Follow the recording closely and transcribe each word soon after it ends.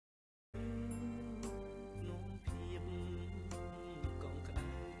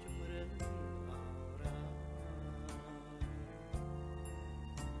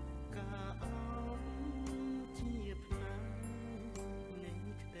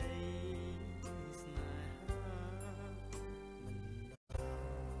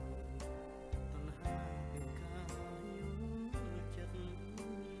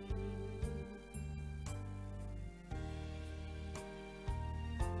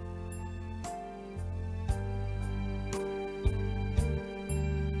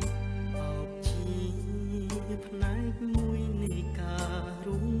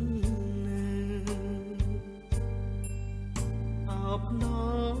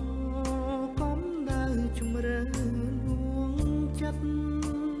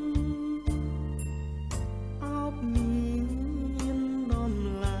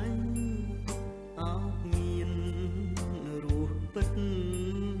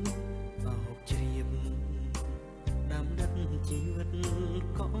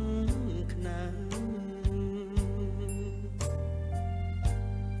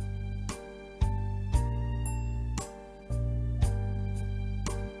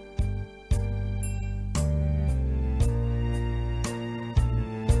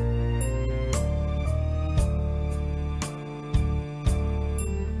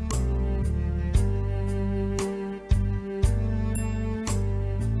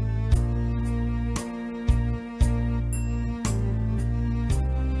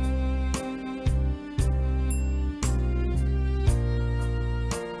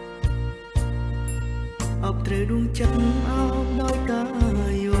ដួងចិត្តអោបដោយកា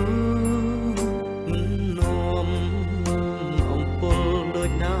យោមិននាំអំពលដូ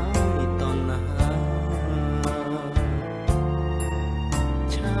ចដោយតណ្ហា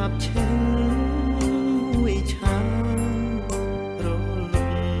ឆាបឆេងមួយឆារលឹក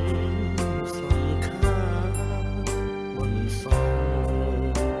សង្ខាបុនសង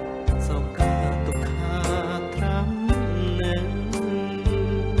សោកាទុក្ខាត្រាំនៅ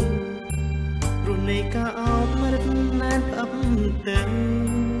រុនៃកាអោបមរិតណែនផ្អឹបទៅ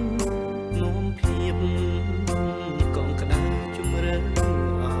នោមភាពកងក្តៅជំរឿន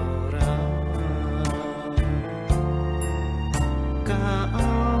អរ៉ាកា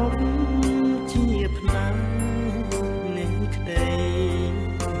អោបជាផ្នែកនៃក្តី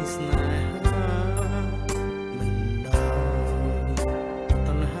ស្នេហាមិនដល់ត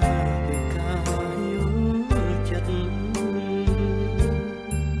ណ្ហាដោយការយល់ចិត្ត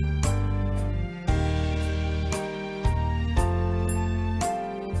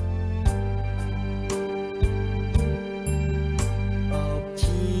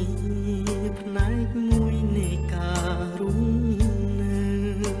ផ្នែកមួយនៃការរុំនៅ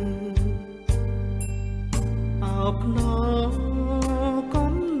អោបណ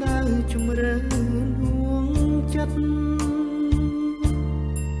កំដៅជំរឿនដួងចិត្ត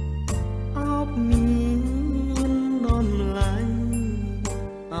អោបមានដំឡៃ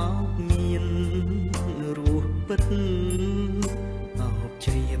អោបមានរសពិតអោប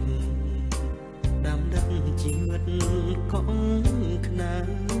ជ្រាបដាំដិតជីវិតកងខ្នៅ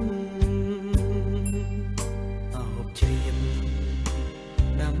ជ្រាប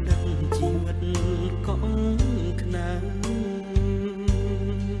ដាំដិតជីវិតកងខ្នៅ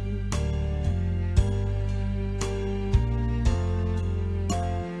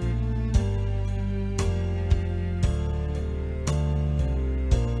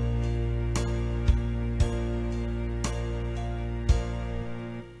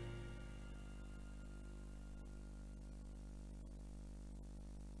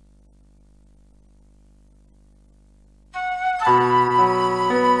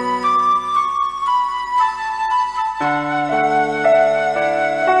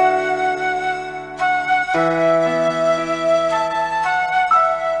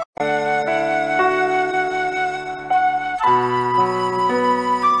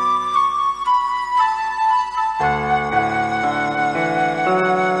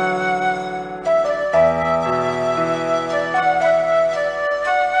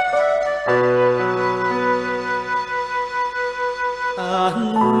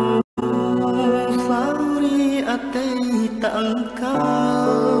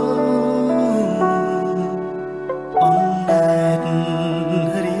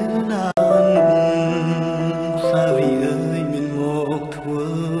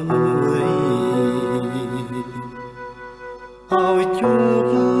ឲ្យជួ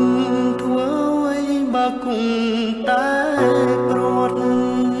បធ្វើឲ្យបើគង់តែព្រាត់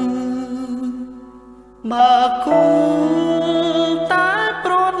បើគង់តែព្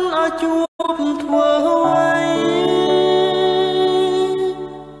រាត់ឲ្យជួបធ្វើឲ្យ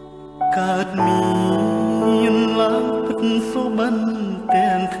កើតមានឡើងពិតសុបិន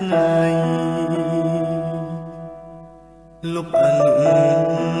ទាំងថ្ងៃលុបអ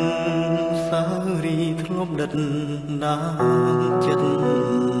នុសារីធ្លាប់ដិតដាចិត្ត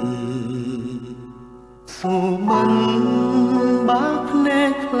សុបិនបើភ្នែ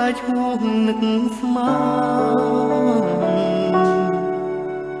កខ្លាចឈ្មោះនឹកស្មាន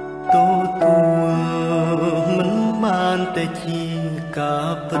ទទួលមិនបានតែជាកា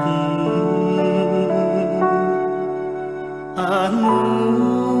រពិតអនុ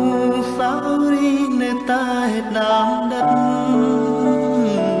សារីនៅតែដាំដិត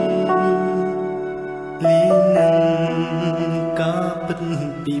លីនឹងការពិត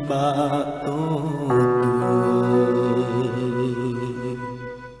ពិបាក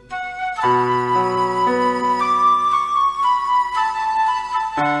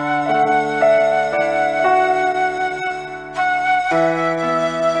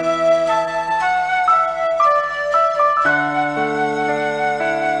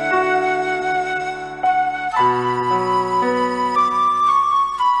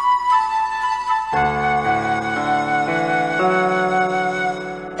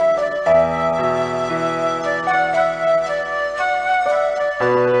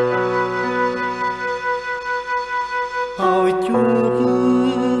ឲ្យជួប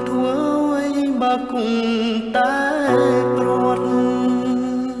ធ្វើឲ្យបើគង់តែព្រាត់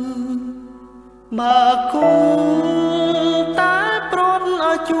បើគង់តែព្រាត់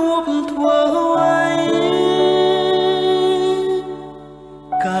ឲ្យជួបធ្វើឲ្យ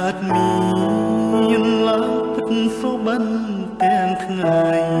កើតមានឡើង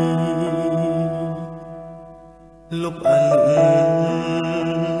លុបអិន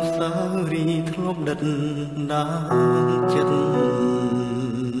សារីធ្លាប់ដិតដានចិត្ត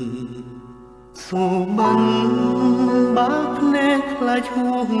សូបានបាក់ភ្នែកខ្លាច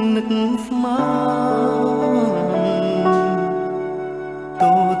ហួងនឹកស្មាន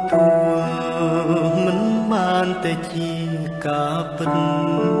តូទួលមិនបានតែជាការពិត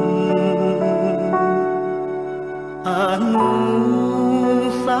អនុ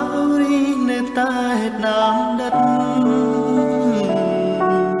សារីនៅតែដាំដិត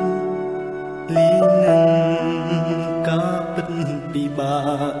លីនឹងការពិតពិបា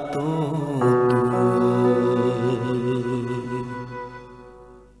កតូ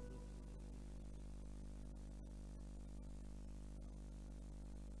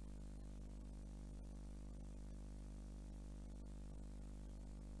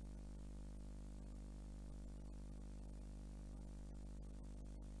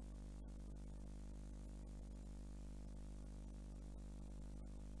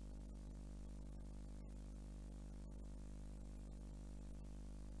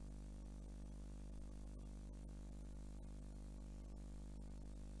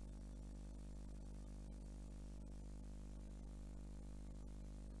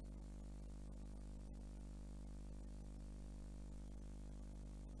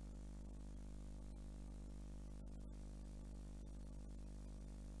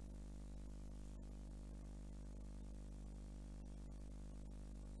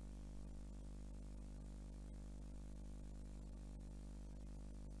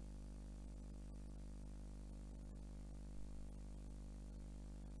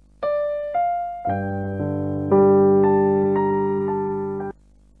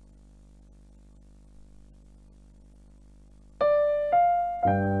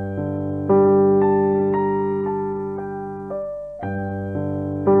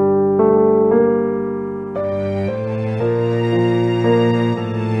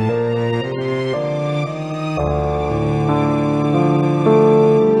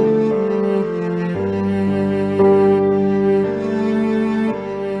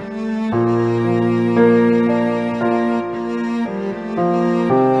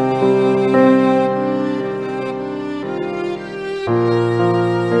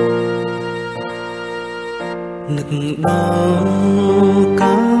នឹកដល់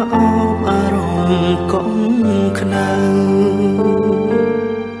ការអបអារម្មណ៍កុំក្តៅ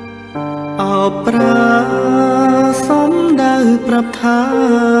អបប្រាសំដៅប្រាប់ថា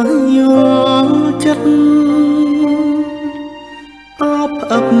យល់ចិត្តអប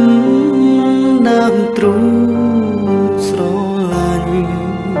អឹបដើមទ្រូងស្រឡាញ់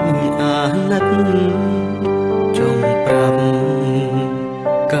អាណិតចង់ប្រាប់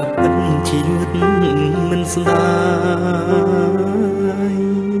កាពិតជីវិតមិនស្ដាយ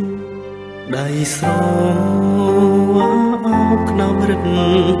ដៃស្រវាអោបក្តោបរឹត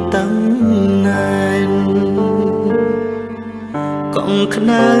តាំងណែនកងក្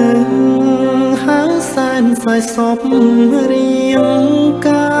តៅហើយសែនសាយសពរៀង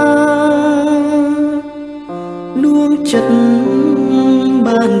កាដួងចិត្ត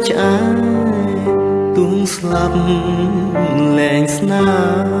បានឆ្អែតទួងស្លាប់លែងស្នា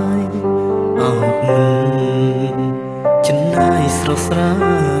យអោបមិនចិនណាយស្រស់ស្រា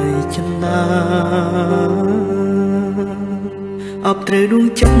យចិនណាអបត្រូវដួង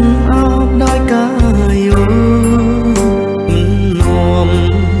ចិត្តអោបដោយកាយយោមិននាំ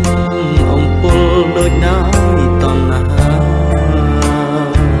អំពុលដូចដោយតណ្ហា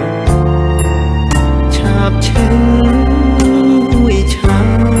ឆាបឆេងមួយឆា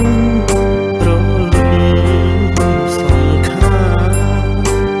រលំសង្ខា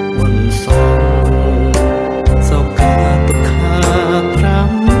មិនសងសោកាទុក្ខាប្រាំ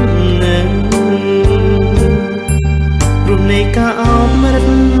នៅរុំនៃការអោបរិទ្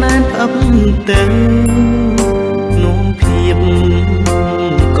ធណែនផ្អឹបទៅ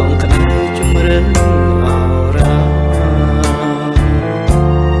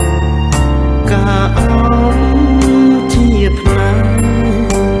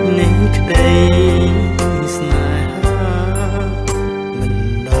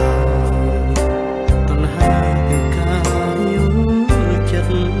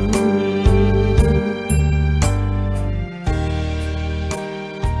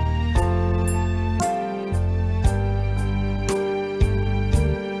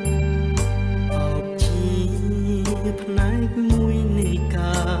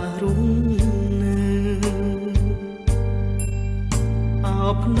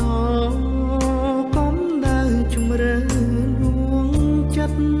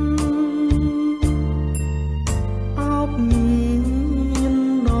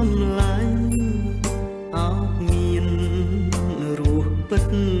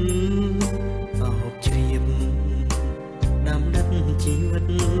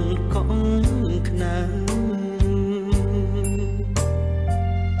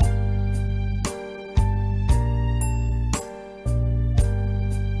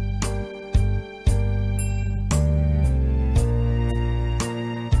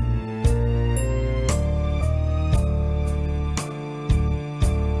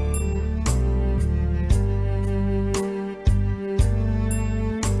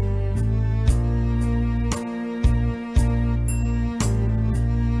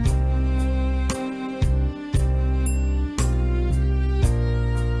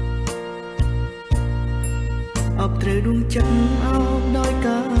ត្រូវដួងចិត្តអោបដោយ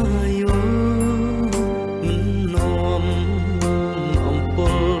កាយមិននាំអំព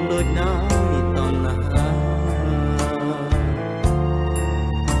លដូចដោយតណ្ហា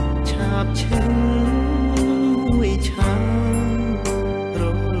ឆាបឆេងមួយឆារ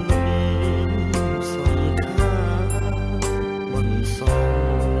លំសងខាបនស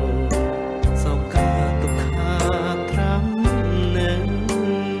ងសោកាទុក្ខាត្រាំនៅ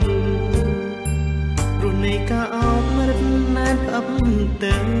រុនៃកាអោបរិទ្ធណែនផ្អឹប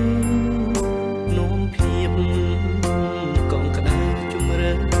ទៅនោមភាពកងក្តៅជំ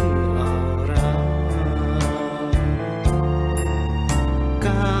រឿនអារ៉ា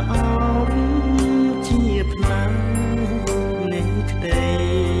កាអោបជាផ្នែកនៃក្តី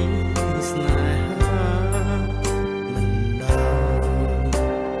ស្នេហាមិនដល់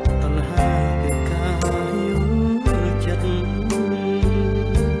តណ្ហាគឺការយល់ចិត្ត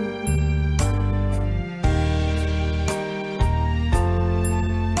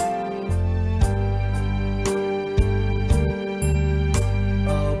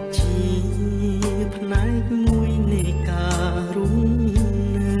ផ្នែកមួយនៃការរុំ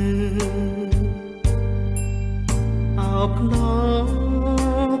នៅអោបដ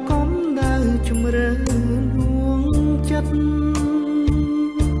ល់កំដៅជំរឿនដួងចិត្ត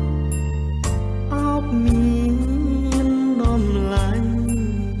អោបមានដំឡៃ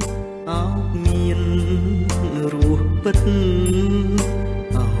អោបមានរសពិត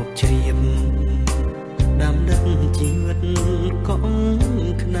អោបជ្រាបដាំដឹកជីវិតកង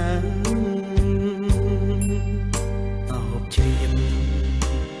ខ្នើ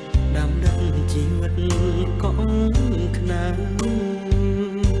ដាំដឹកជីវិតកងខ្នើ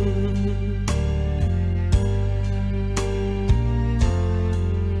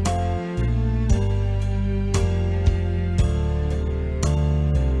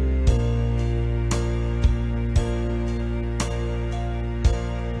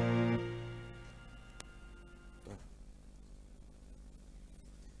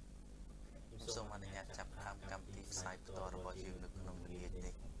សូមអនុញ្ញាតចាប់ផ្ដើមកម្មវិធីផ្សាយផ្ទាល់របស់យើងនៅក្នុងវេលា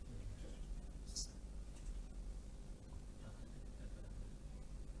នេះ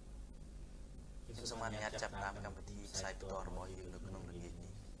សូមអនុញ្ញាតចាប់ផ្ដើមកម្មវិធីផ្សាយផ្ទាល់របស់យើងនៅក្នុងវេលានេះ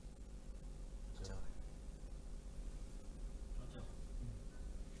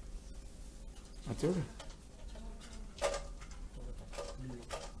អត់ចូល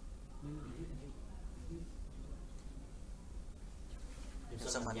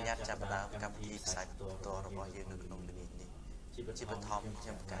សូមអនុញ្ញាតចាប់ផ្ដើមកម្មវិធីផ្សាយផ្ទាល់របស់យើងនៅក្នុងវេលានេះជាបឋមខ្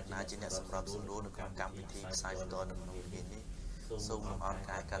ញុំប្រកាសណាជាអ្នកសម្របសម្រួលនៅក្នុងកម្មវិធីផ្សាយផ្ទាល់នៅក្នុងវេលានេះសូមលំអរ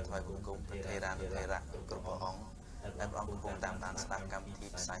កាយការថ្វាយបង្គំព្រះថេរានុថេរៈគ្រប់ព្រះអង្គដែលព្រះអង្គកំពុងតាមដានស្ដាប់កម្មវិធី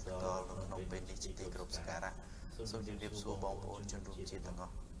ផ្សាយផ្ទាល់នៅក្នុងពេលនេះជាទីគោរពសក្ការៈសូមជម្រាបសួរបងប្អូនជនរួមជាតិទាំងអ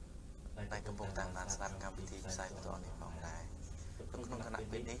ស់ដែលកំពុងតាមដានស្ដាប់កម្មវិធីផ្សាយផ្ទាល់នេះផងដែរក្នុងគណៈ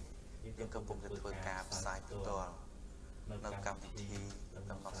ពេលនេះយើងកំពុងតែធ្វើការផ្សាយផ្ទាល់នៅកម្មវិធី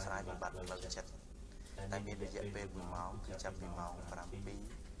ដំណោះស្រាយវិបត្តិផ្លូវចិត្តតែមានរយៈពេល1ម៉ោងគឺចាប់ពីម៉ោង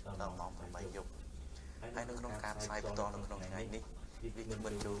7ដល់ម៉ោង8យប់ហើយនៅក្នុងការផ្សាយផ្ទាល់នៅក្នុងថ្ងៃនេះវាគ្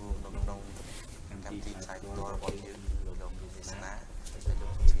មិនចូលរួមនៅក្នុងកម្មវិធីផ្សាយផ្ទាល់របស់យើងលោកវាសនា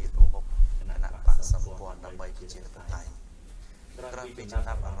ជាប្រមុខគណៈបកសម្ព័ន្ធដើម្បីប្រជាធិបតេយ្យក្រោយពីចំ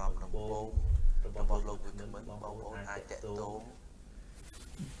ណាប់អារម្មណ៍ដំបូងរបស់លោកវាគ្មិនបងប្អូនអាចតាក់ទង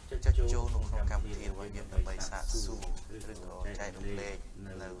ចុចចូលក្នុងកម្មវិធីរបស់យើងដើម្បីសាកសួរឬក៏ចែករំលែក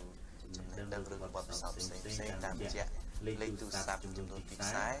នៅចំណេះដឹងរឿងបទពិសោធន៍ផ្សេងៗតាមរយៈលេខទូរស័ព្ទចំនួន2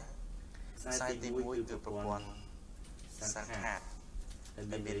ខ្សែទី1គឺប្រព័ន្ធសាខា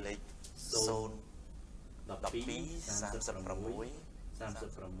ដែលមានលេខ012 36 22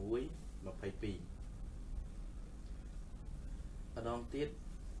ម្ដងទៀត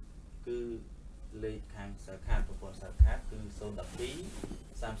គឺលេខខាងសាខាប្រព័ន្ធសាខាគឺ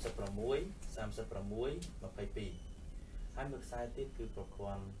012 36 22ហើយមួយខ្សែទៀតគឺប្រ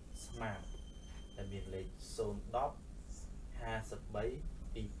ព័ន្ធ Smart ដែលមានលេខ010 53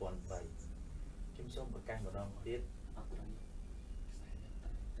 2003ខ្ញុំសូមប្រកាសម្ដងទៀត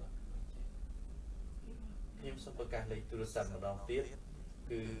ខ្ញុំសូមប្រកាសលេខទូរស័ព្ទម្ដងទៀត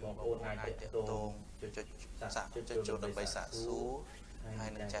គឺបងប្អូនអាចតាក់ទងចុចចូលដើម្បីសាកសួរហើយ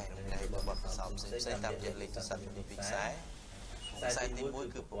នឹងចែករំលែកបទពិសោធន៍ផ្សេងៗតាមរយៈលេខទូរស័ព្ទចំនួន2ខ្សែទី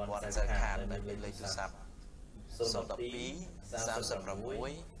1គឺប្រព័ន្ធសាខាដែលមានលេខទូរស័ព្ទ012 36 36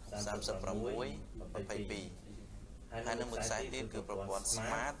 22ហើយនឹងមួយខ្សែទៀតគឺប្រព័ន្ធ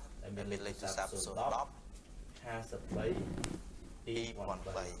Smart ដែលមានលេខទូរស័ព្ទ010 53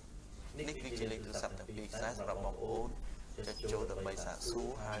 2003នេះគឺជាលេខទូរស័ព្ទទាំងពីរខ្សែសម្រាប់បងប្អូនចុចចូលដើម្បីសាកសួរ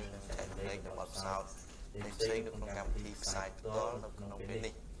ហើយនឹងចែករំលែកនៅបទពិសោធន៍ផ្សេងៗនៅក្នុងកម្មវិធីផ្សាយផ្ទាល់នៅក្នុងពេល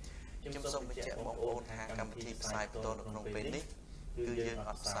នេះខ្ញុំ ខ្ញុំសូមបញ្ជាក់បងប្អូនថាកម្មវិធីផ្សាយផ្ទាល់នៅក្នុងពេលនេះគឺយើង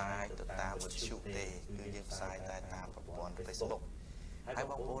អត់ផ្សាយទៅតាមវិទ្យុទេគឺយើងផ្សាយតែតាមប្រព័ន្ធ Facebook ហើយ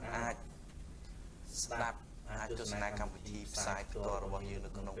បងប្អូនអាចស្ដាប់អាចទស្សនាកម្មវិធីផ្សាយផ្ទាល់របស់យើងនៅ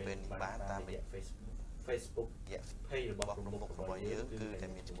ក្នុងពេលនេះបានតាមរយៈ Facebook page របស់ក្រុមរបស់យើងគឺតែ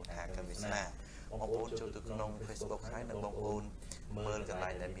មានឈ្មោះថាកម្មវិសាបងប្អូនចូលទៅក្នុង Facebook ហើយនៅបងប្អូនមើលកន្លែ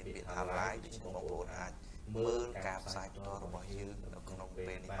ងដែលមានពាក្យថា live ដូច្នេះបងប្អូនអាចមើលការផ្សាយផ្ទាល់របស់យើងនៅក្នុងពេល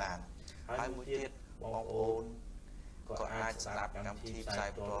នេះបានហើយមួយទៀតបងប្អូនក៏អាចស្ដាប់កម្មវិធីផ្សាយ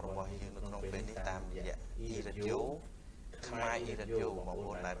ផ្ទាល់របស់យើងនៅក្នុងពេលនេះតាមរយៈ e-radio ខ្មែរ e-radio បងប្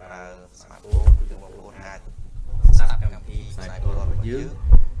អូនដែលប្រើ smartphone គឺបងប្អូនអាចស្ដាប់កម្មវិធីផ្សាយផ្ទាល់របស់យើង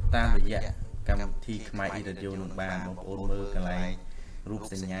តាមរយៈកម្មវិធីខ្មែរ e-radio នឹងបានបងប្អូនមើលកន្លែងរូប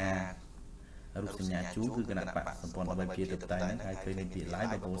សញ្ញាជួរគឺគណៈបកសម្ព័ន្ធដើម្បីជាទៅតែហ្នឹងហើយឃើញមានពាក្យ live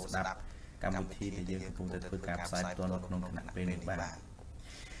បងប្អូនស្ដាប់កម្មវិធីដែលយើងកំពុងតែធ្វើការផ្សាយផ្ទាល់នៅក្នុងគណៈពេលនេះបាទ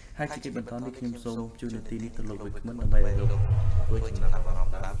ហើយជាបន្តនេះខ្ញុំសូមជួយនាទីនេះទៅលោកវិក្មិនដើម្បីឲ្យលោកធ្វើចំណាប់អារម្ម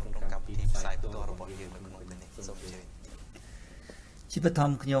ណ៍តាមក្នុងកម្មវិធីផ្សាយផ្ទាល់របស់យើងនៅក្នុងពេលនេះសូមអញ្ជើញជាបឋ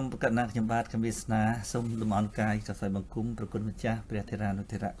មខ្ញុំប្រកាសណាខ្ញុំបាទខំវាសនាសូមលំអរកាយសរសើរបង្គំប្រគុណម្ចាស់ព្រះធេរានុ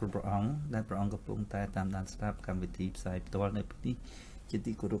ធេរៈគ្រប់ព្រះអង្គដែលព្រះអង្គកំពុងតែតាមដានស្ដាប់កម្មវិធីផ្សាយផ្ទាល់នៅពេលនេះជា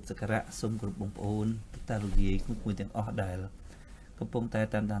ទីគោរពសក្ការៈសូមគោរពបងប្អូនតាលោកយាយមួយទាំងអស់ដែលកំពុងតែ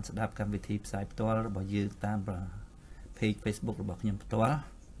តាមដានស្ដាប់កម្មវិធីផ្សាយផ្ទាល់របស់យើងតាម page Facebook របស់ខ្ញុំផ្ទាល់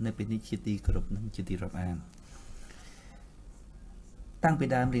នៅពេលនេះជាទីគោរពនិងជាទីរាប់អានតាំងពី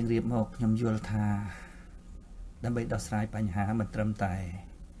ដើមរៀងរៀបមកខ្ញុំយល់ថាដើម្បីដោះស្រាយបញ្ហាមិនត្រឹមតែ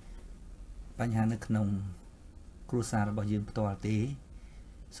បញ្ហានៅក្នុងគ្រួសាររបស់យើងផ្ទាល់ទេ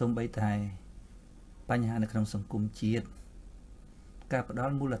សូម្បីតែបញ្ហានៅក្នុងសង្គមជាតិការផ្ដ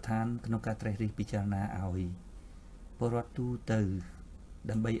ល់មូលដ្ឋានក្នុងការត្រិះរិះពិចារណាឲ្យពលរដ្ឋទូទៅ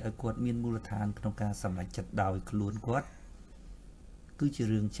ដើម្បីឲ្យគាត់មានមូលដ្ឋានក្នុងការសម្រេចចិត្តដោយខ្លួនគាត់គឺជា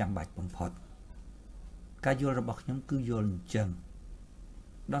រឿងចាំបាច់បំផុតការយល់របស់ខ្ញុំគឺយល់អញ្ចឹង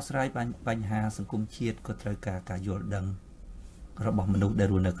ដោះស្រាយបញ្ហាសង្គមជាតិក៏ត្រូវការយល់ដឹងរបស់មនុស្សដែល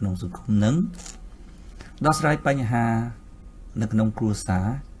រស់នៅក្នុងសង្គមនឹងដោះស្រាយបញ្ហានៅក្នុងគ្រួសារ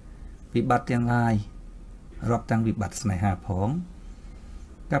វិបត្តិទាំងឡាយរាប់ទាំងវិបត្តិស្នេហាផង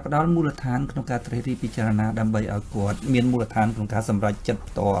ការផ្ដល់មូលដ្ឋានក្នុងការត្រិះរិះពិចារណាដើម្បីឲ្យគាត់មានមូលដ្ឋានក្នុងការសម្រេចចិត្ត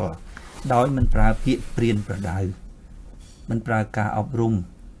ផ្ទាល់ដោយមិនប្រើពាក្យព្រានប្រដៅមិនប្រើការអប់រំ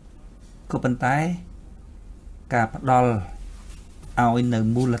ក៏ប៉ុន្តែការផ្ដល់ឲ្យនៅ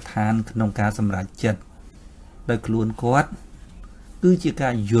មូលដ្ឋានក្នុងការសម្រេចចិត្តដោយខ្លួនគាត់គឺជាកា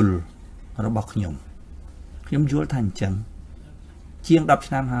រយល់របស់ខ្ញុំយល់ថាអញ្ចឹងជាង10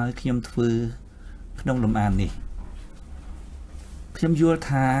ឆ្នាំហើយខ្ញុំធ្វើក្នុងលំអាននេះខ្ញុំយល់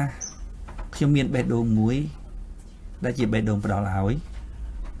ថាខ្ញុំមានបេះដូងមួយដែលជាបេះដូងផ្ដល់ឲ្យ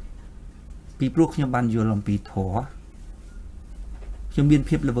ពីព្រោះខ្ញុំបានយល់អំពីធម៌ខ្ញុំមាន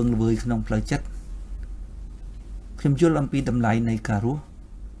ភាពល្វឹងល្វើយក្នុងផ្លូវចិត្តខ្ញុំយល់អំពីតម្លៃនៃការរស់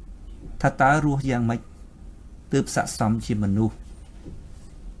ថាតើរស់យ៉ាងម៉េចទើបស័ក្តិសមជាមនុស្ស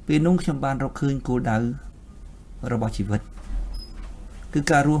ពេលនោះខ្ញុំបានរកឃើញគោលដៅរបស់ជីវិតគឺ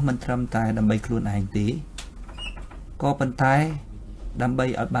ការរស់មិនត្រឹមតែដើម្បីខ្លួនឯងទេក៏ប៉ុន្តែដើម្បី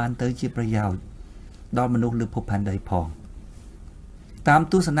ឲ្យបានទៅជាប្រយោជន៍ដល់មនុស្សលើភពផែនដីផងតាម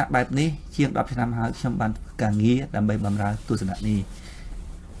ទស្សនៈបែបនេះជាង10ឆ្នាំហើយខ្ញុំបានធ្វើការងារដើម្បីបម្រើទស្សនៈនេះ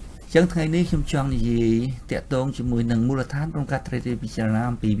អញ្ចឹងថ្ងៃនេះខ្ញុំចង់និយាយតាក់ទងជាមួយនឹងមូលដ្ឋានក្នុងការត្រិះរិះពិចារណា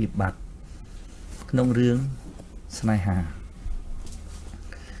អំពីវិបត្តិក្នុងរឿងស្នេហា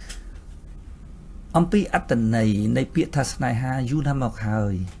អំពីអត្តន័យនៃពាក្យថាស្នេហាយូរណាស់មកហើ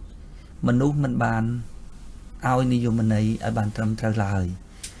យមនុស្សមិនបានឲ្យនិយមន័យឲ្យបានត្រឹមត្រូវឡើយ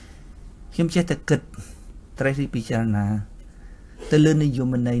ខ្ញុំចេះតែគិតត្រិះរិះពិចារណាទៅលើនិយ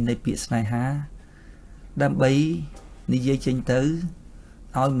មន័យនៃពាក្យស្នេហាដើម្បីនិយាយចេញទៅ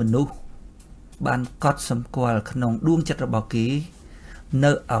ឲ្យមនុស្សបានកត់សម្គាល់ក្នុងដួងចិត្តរបស់គេ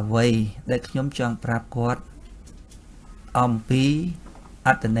នៅអ្វីដែលខ្ញុំចង់ប្រាប់គាត់អំពីអ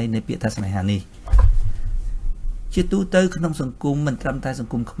ត្តន័យនៃពាក្យថាស្នេហានេះជាទូទៅក្នុងសង្គមមិនត្រឹមតែស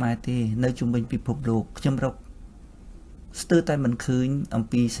ង្គមខ្មែរទេនៅជុំវិញពិភពលោកខ្ញុំរកស្ទើរតែមិនឃើញអំ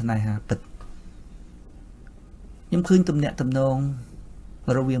ពីស្នេហាពិតខ្ញុំឃើញទំនាក់ទំនង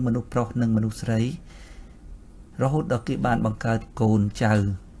រវាងមនុស្សប្រុសនិងមនុស្សស្រីរហូតដល់គេបានបង្កើតកូនចៅ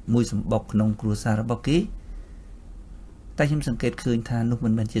មួយសម្បុកក្នុងគ្រួសាររបស់គេតែខ្ញុំសង្កេតឃើញថានោះមិ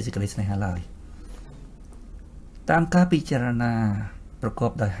នមែនជាសេចក្តីស្នេហាឡើយតាមការពិចារណាប្រក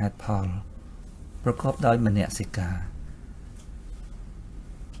បដោយហេតុផលប្រកបដោយមនសិការ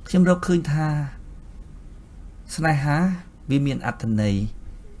ខ្ញុំរកឃើញថាស្នេហាវាមានអត្ថន័យ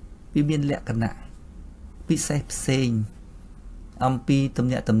វាមានលក្ខណៈពិសេសផ្សេងអំពីទំ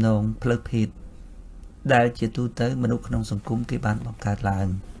នាក់ទំនងផ្លូវភេទដែលជាទូទៅមនុស្សក្នុងសង្គមគេបានបង្កើតឡើង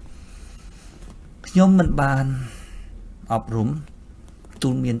ខ្ញុំមិនបានអប់រំទូ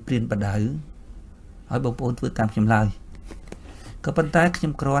លមានព្រានបដៅឲ្យបងប្អូនធ្វើតាមខ្ញុំឡើយក៏ប៉ុន្តែខ្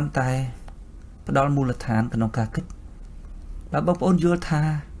ញុំគ្រាន់តែផ្ដល់មូលដ្ឋានក្នុងការគិតបើបងប្អូនយល់ថា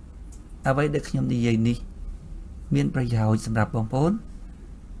អ្វីដែលខ្ញុំនិយាយនេះមានប្រយោជន៍សម្រាប់បងប្អូ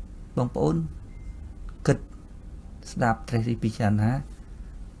នគិតស្ដាប់ត្រេះរិះពិចារណា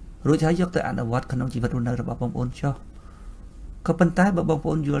រួចហើយយកទៅអនុវត្តក្នុងជីវិតរស់នៅរបស់បងប្អូនចុះក៏ប៉ុន្តែបើបងប្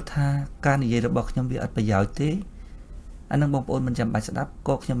អូនយល់ថាការនិយាយរបស់ខ្ញុំវាអត់ប្រយោជន៍ទេអានឹងបងប្អូនមិនចាំបាច់ស្ដាប់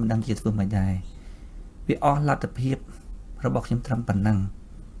ក៏ខ្ញុំមិនដឹងជាធ្វើមិនដែរវាអស់លទ្ធភាពរបស់ខ្ញុំត្រឹមប៉ុណ្ណឹង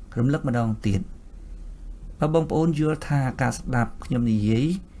រំលឹកម្ដងទៀតបើបងប្អូនយល់ថាការស្ដាប់ខ្ញុំនិយាយ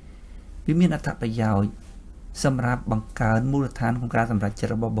វាមានអត្ថប្រយោជន៍សម្រាប់បង្កើនមូលដ្ឋានក្នុងការសម្រេចចិត្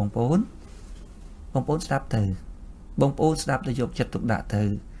តរបស់បងប្អូនស្ដាប់ទៅបងប្អូនស្ដាប់ទៅយកចិត្តទុកដាក់ទៅ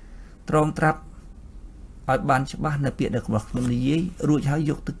ត្រង់ត្រាប់ឲ្យបានច្បាស់នៅពាក្យដែលខ្ញុំនិយាយរួចហើយ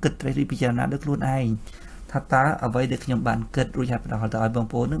យកទៅគិតត្រេះរិះពិចារណាដោយខ្លួនឯងថាតើអ្វីដែលខ្ញុំបានគិតរួចហើយផ្ដល់ទៅឲ្យបង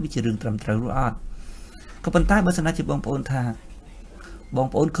ប្អូននឹងវាជារឿងត្រឹមត្រូវឬអត់ក៏ប៉ុន្តែបើសិនជាបងប្អូនថាបង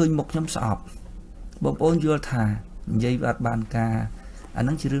ប្អូនឃើញមុខខ្ញុំស្អប់បងប្អូនយល់ថានិយាយវាអត់បានការអា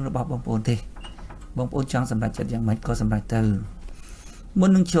នឹងជារឿងរបស់បងប្អូនទេបងប្អូនចង់សម្រេចចិត្តយ៉ាងម៉េចក៏សម្រេចទៅមុន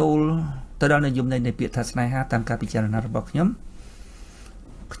នឹងចូលទៅដល់និយមន័យនៃពាក្យថាស្នេហាតាមការពិចារណារបស់ខ្ញុំ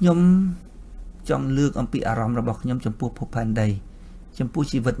ចង់លើកអំពីអារម្មណ៍របស់ខ្ញុំចំពោះភពផែនដីចំពោះ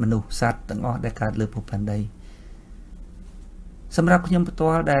ជីវិតមនុស្សសត្វទាំងអស់ដែលកើតលើភពផែនដីសម្រាប់ខ្ញុំផ្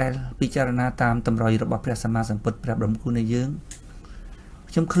ទាល់ដែលពិចារណាតាមតម្រុយរបស់ព្រះសម្មាសម្ពុទ្ធព្រះបរមគ្រូនៃយើង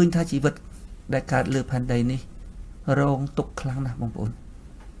ខ្ញុំឃើញថាជីវិតដែលកើតលើផែនដីនេះរងទុក្ខខ្លាំងណាស់បងប្អូន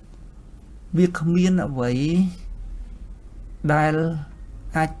វាគ្មានអ្វីដែល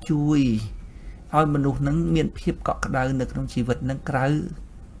អាចជួយឲ្យមនុស្សនឹងមានភាពកក់ក្ដៅនៅក្នុងជីវិតនឹងក្រៅ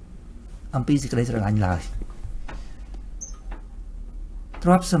អំពីសេចក្តីស្រឡាញ់ឡើយទ្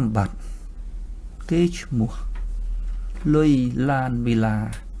រព្យសម្បត្តិគេឈ្មោះលុយឡានវិឡា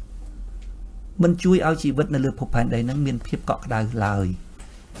មិនជួយឲ្យជីវិតនៅលើភពផែនដីនឹងមានភាពកក់ក្ដៅឡើយ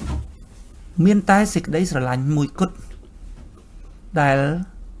មានតែសេចក្តីស្រឡាញ់មួយគត់ដែល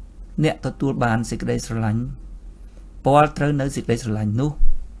អ្នកទទួលបានសេចក្តីស្រឡាញ់ពលត្រូវនៅសេចក្តីស្រឡាញ់នោះ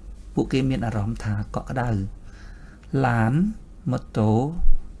ពួកគេមានអារម្មណ៍ថាកក់ក្ដៅឡានម៉ូតូ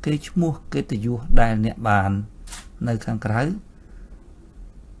គេឈ្មោះកិត្តិយសដែលអ្នកបាននៅខាងក្រៅ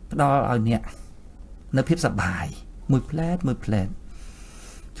ផ្ដល់ឲ្យអ្នកនៅភាពសប្បាយមួយផ្លែត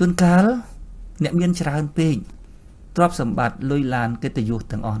ជួនកាលអ្នកមានច្រើនពេកទ្រព្យសម្បត្តិលុយឡានកិត្តិយស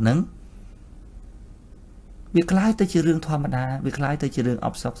ទាំងអស់ហ្នឹងវាคล้ายទៅជារឿងធម្មតាវាคล้ายទៅជារឿងអ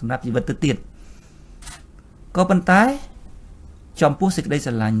បសុខសម្រាប់ជីវិតទៅទៀតក៏ប៉ុន្តែចំពោះសេចក្តី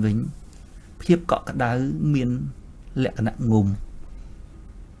ស្រឡាញ់វិញភាពកក់ក្ដៅមានលក្ខណៈងុំ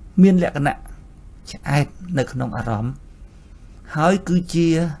មានលក្ខណៈឆ្អែតនៅក្នុងអារម្មណ៍ហើយគឺជា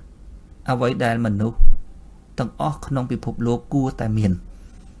អ្វីដែលមនុស្សទាំងអស់ក្នុងពិភពលោកគួរតែមាន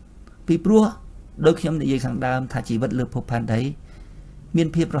ពីព្រោះដោយខ្ញុំនិយាយខាងដើមថាជីវិតលើភពផែនដីមាន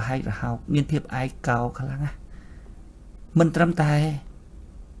ភាពរហែករហោកមានភាពឯកោខ្លាំងណាស់មិនត្រឹមតែ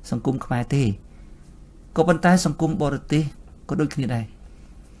សង្គមខ្មែរទេក៏ប៉ុន្តែសង្គមបរទេសក៏ដូចគ្នាដែរ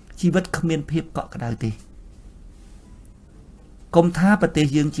ជីវិតគ្មានភាពកក់ក្ដៅទេកុំថាប្រទេស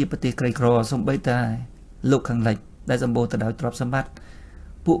យើងជាប្រទេសក្រីក្រសូម្បីតែលោកខាងលិចដែលសម្បូរទៅដោយទ្រព្យសម្បត្តិ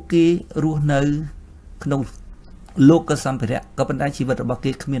ពួកគេរស់នៅក្នុងលោកសម្ភារៈក៏ប៉ុន្តែជីវិតរបស់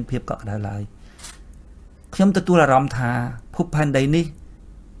គេគ្មានភាពកក់ក្ដៅឡើយខ្ញុំទទួលអារម្មណ៍ថាភពផែនដីនេះ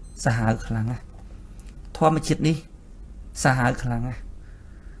សាហាវខ្លាំងណាស់ធម្មជាតិនេះសាហាវខ្លាំងណាស់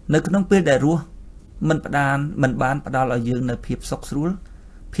នៅក្នុងពេលដែលរស់មិនបានផ្ដល់ឲ្យយើងនៅភាពសុខស្រួល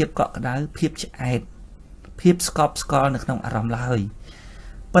ភាពកក់ក្ដៅភាពឆ្អែតភាពស្កប់ស្កល់នៅក្នុងអារម្មណ៍ឡើយ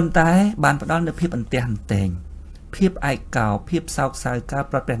ប៉ុន្តែបានផ្ដល់នូវភាពអន្ទះអន្ទែងភាពឯកោភាពសោកសៅការ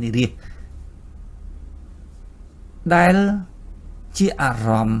ប្រត់ព្រះនិរិះដែលជាអារ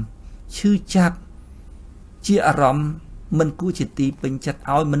ម្មណ៍ឈឺចាប់ជាអារម្មណ៍មិនគួរជាទីពេញចិត្ត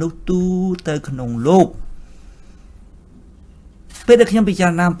ឲ្យមនុស្សទូទៅក្នុងលោកពេលដែលខ្ញុំពិចារ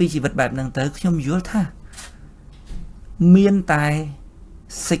ណាអំពីជីវិតបែបហ្នឹងទៅខ្ញុំយល់ថាមានតែ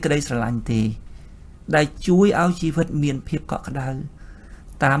សេចក្តីស្រឡាញ់ទេដែលជួយឲ្យជីវិតមានភាពកក់ក្ដៅ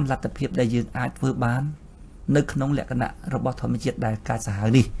តាមលទ្ធភាពដែលយើងអាចធ្វើបាននៅក្នុងលក្ខណៈរបស់ធម្មជាតិដែលកើតសាហាវ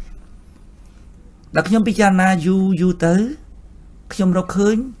នេះដល់ខ្ញុំពិចារណាយូរទៅខ្ញុំរកឃើ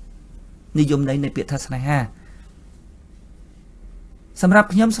ញនិយមន័យនៃពាក្យថាស្នេហាសម្រាប់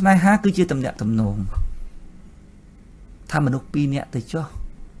ខ្ញុំស្នេហាគឺជាទំនាក់ទំនងថាមនុស្សពីរនាក់ទៅចុះ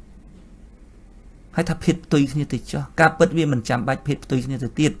ហើយថាភេទផ្ទុយគ្នាទៅចុះការពិតវាមិនចាំបាច់ភេទផ្ទុយគ្នាទៅ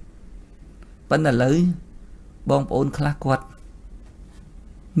ទៀតប៉ុន្តែឥឡូវបងប្អូនខ្លះគាត់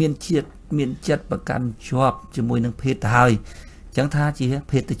មានចិត្តប្រកាន់ជាប់ជាមួយនឹងភេទទៅហើយអញ្ចឹងថាជា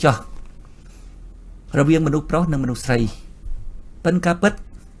ភេទទៅចុះ ระเวียงมนุษย์ប្រុសនិងមនុស្សស្រីប៉ុន្តែការពិត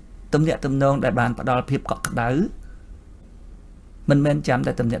ទំនាក់ទំនងដែលបានផ្ដល់ភាពកក់ក្ដៅមិនមែនចាំ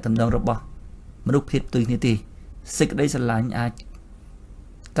តែទំនាក់ទំនងរបស់មនុស្សភេទផ្ទុយគ្នាទេសេចក្តីស្រឡាញ់អាច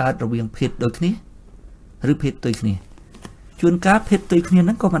កើតរវាងភេទដូចគ្នាឬភេទផ្ទុយគ្នាជួនកាលភេទផ្ទុយគ្នាហ្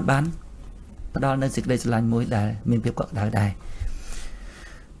នឹងក៏មិនបានផ្ដល់នៅសេចក្តីស្រឡាញ់មួយដែលមានភាពកក់ក្ដៅដែរ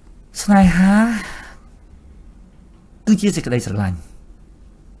ស្នេហាគឺជាសេចក្តីស្រឡាញ់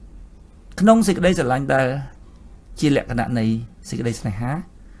ក្នុងសេចក្តីស្រឡាញ់ដែលជាលក្ខណៈនៃសេចក្តីស្នេហា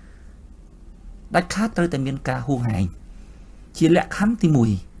ដាច់ខាតត្រូវតែមានការហួងហែងជាលក្ខខណ្ឌទី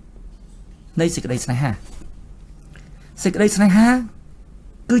1នៃសេចក្តីស្នេហាសេចក្តីស្នេហា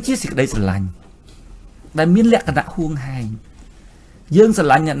គឺជាសេចក្តីស្រឡាញ់ដែលមានលក្ខណៈហួងហែងយើងស្រ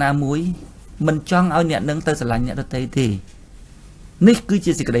ឡាញ់អ្នកណាមួយមិនចង់ឲ្យអ្នកនឹងទៅស្រឡាញ់អ្នកដទៃទេនេះគឺ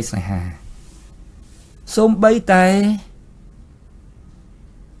ជាសេចក្តីស្នេហាសូម្បីតែ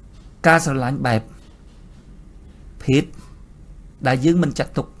ការស្រឡាញ់បែបភេទដែលយើងមិនចា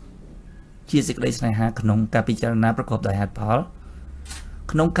ត់ទុកជាសេចក្តីស្នេហាក្នុងការពិចារណាប្រកបដោយហេតុផល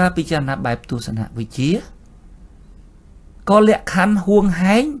ក្នុងការពិចារណាបែបទស្សនវិជ្ជាក៏លក្ខខណ្ឌហួង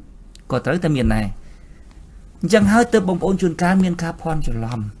ហែងក៏ត្រូវតែមានដែរអញ្ចឹងហើយទើបបងប្អូនជួនកាលមានការភ័ន្តច្រ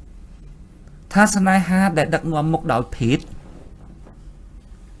ឡំថាស្នេហាដែលដឹកនាំមុខដោយភេទ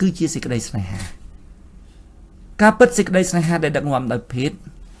គឺជាសេចក្តីស្នេហាការពិតសេចក្តីស្នេហាដែលដឹកនាំដោយភេទ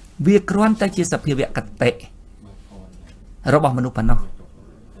វាគ្រាន់តែជាសភាវគតិរបស់មនុស្សប៉ុណ្ណោះ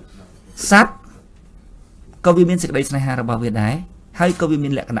សត្វក៏វាមានសេចក្តីស្នេហារបស់វាដែរហើយក៏វាមា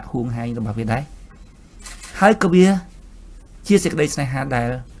នលក្ខណៈហួងហែងរបស់វាដែរហើយក៏វាជាសេចក្តីស្នេហាដែល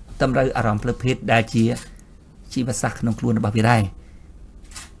តម្រូវអារម្មណ៍ផ្លូវភេទដែលជាជីវសាស្ត្រក្នុងខ្លួនរបស់វាដែរ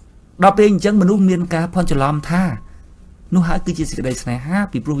ដល់ពេលអញ្ចឹងមនុស្សមានការភ័ន្តច្រឡំថានោះហើយគឺជាសេចក្តីស្នេហា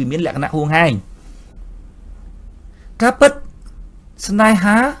ពីព្រោះវាមានលក្ខណៈហួងហែងការពិតស្នេ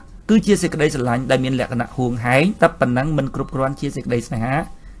ហាគឺជាសេចក្តីស្រឡាញ់ដែលមានលក្ខណៈហួងហែងតែប៉ុណ្ណឹងមិនគ្រប់គ្រាន់ជាសេចក្តីស្នេហា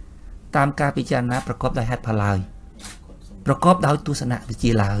តាមការពិចារណាប្រកបដោយហេតុផលឡើយប្រកបដោយទស្សនវិជ្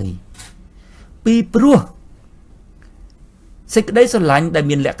ជាឡើយពីព្រោះសេចក្តីស្រឡាញ់ដែល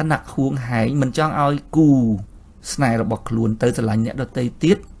មានលក្ខណៈហួងហែងមិនចង់ឲ្យគូស្នេហ៍របស់ខ្លួនទៅស្រឡាញ់អ្នកដទៃ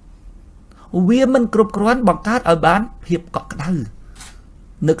ទៀតវាមិនគ្រប់គ្រាន់បង្កើតឲ្យបានភាពកក់ក្ដៅ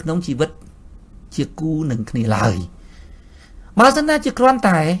នៅក្នុងជីវិតជាគូនឹងគ្នាឡើយបើសិនណាជាគ្រាន់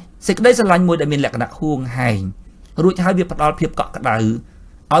តែសេចក្តីស្រឡាញ់មួយដែលមានលក្ខណៈហួងហែងរួចហើយវាផ្ដល់ភាពកក់ក្ដៅ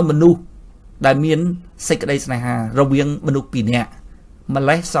ឲ្យមនុស្សដែលមានសេចក្តីស្នេហារវាងមនុស្ស2នាក់ម្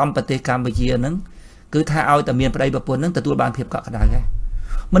លេះសំប្រទេសកម្ពុជាហ្នឹងគឺថាឲ្យតែមានប្តីប្រពន្ធហ្នឹងទទួលបានភាពកក់ក្ដៅហើយ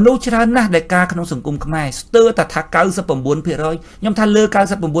មនុស្សច្រើនណាស់ដែលការក្នុងសង្គមខ្មែរស្ទើរតែថា 99% ខ្ញុំថាលើ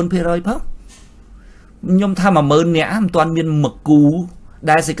 99% ផងខ្ញុំថា 10000 នាក់មិនទាន់មានមួយគូ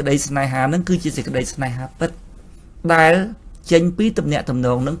ដែលសេចក្តីស្នេហាហ្នឹងគឺជាសេចក្តីស្នេហាពិតដែលចេញពីទំនាក់ទំន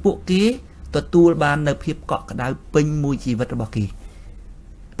ងនឹងពួកគេទទួលបាននៅភាពកក់ក្ដៅពេញមួយជីវិតរបស់គេ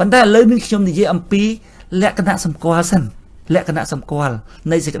ប៉ុន្តែឥឡូវនេះខ្ញុំនិយាយអំពីលក្ខណៈសម្គាល់សិនលក្ខណៈសម្គាល់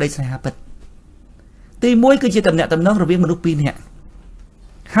នៃសេចក្តីស្នេហាពិតទី1គឺជាទំនាក់ទំនងរវាងមនុស្ស2នាក់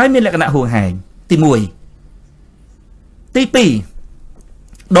ហើយមានលក្ខណៈហួងហែងទី1ទី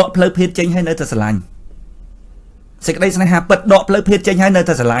2ដកផ្លូវភេទចេញហើយនៅតែស្រឡាញ់សេចក្តីស្នេហាពិតដកផ្លូវភេទចេញហើយនៅ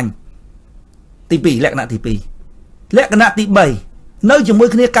តែស្រឡាញ់ទី2លក្ខណៈទី2លក្ខណៈទី3នៅជាមួយ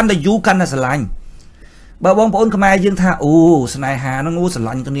គ្នាកាន់តែយូរកាន់តែស្រឡាញ់បើបងប្អូនខ្មែរយើងថាអូស្នេហាហ្នឹងអូស្រ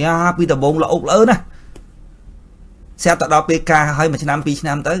ឡាញ់គ្នាពីដំបូងល្អអើណាស្រាប់តែដល់ពេលការហើយ1ឆ្នាំ2ឆ្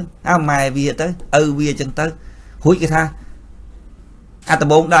នាំទៅអើម៉ែវាទៅឪវាអញ្ចឹងទៅរួចគេថាអាដំ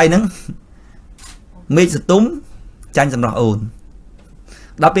បូងដៃហ្នឹងមេឃសតុំចាញ់សម្រស់អូន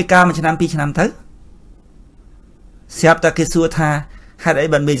ដល់ពេលការ1ឆ្នាំ2ឆ្នាំទៅស្រាប់តែគេសួរថាហេតុអី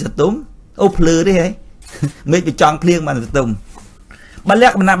បានមេឃសតុំអូភ្លឺទេហីមេឃវាចង់ភ្លៀងបានសតុំបើល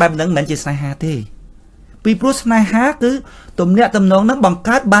ក្ខណៈបែបហ្នឹងមិនមែនជាស្នេហាទេពីព្រោះស្នេហាគឺទំនាក់ទំនងហ្នឹងបង្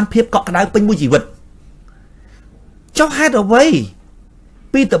កើតបានភាពកក់ក្ដៅពេញមួយជីវិតចុះហេតុអ្វី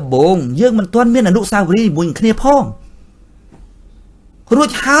ពីដំបូងយើងមិនទាន់មានអនុស្សាវរីយ៍មួយគ្នាផងរួច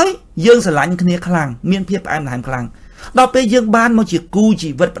ហើយយើងស្រឡាញ់គ្នាខ្លាំងមានភាពផ្អែមល្ហែមខ្លាំងដល់ពេលយើងបានមកជាគូជី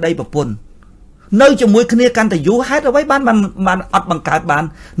វិតប្តីប្រពន្ធនៅជាមួយគ្នាកាន់តែយូរហេតុអ្វីបានអត់បង្កើតបាន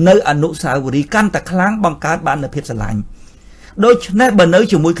នៅអនុស្សាវរីយ៍កាន់តែខ្លាំងបង្កើតបាននៅភាពស្រឡាញ់ដូច្នេះបើនៅ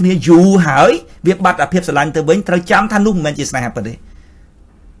ជាមួយគ្នាយូរហើយវាបាត់អាភាពស្រឡាញ់ទៅវិញត្រូវចាំថានោះមិនមែនជាស្នេហាពិតទេ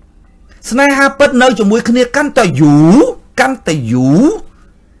ស្នេហាពិតនៅជាមួយគ្នាកាន់តែយូរកាន់តែ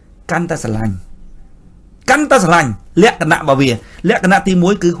ស្រឡាញ់លក្ខណៈរបស់វាលក្ខណៈទី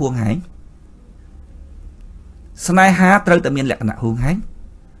1គឺហួងហែងស្នេហាត្រូវតែមានលក្ខណៈហួងហែង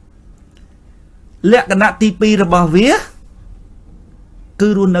លក្ខណៈទី2របស់វាគឺ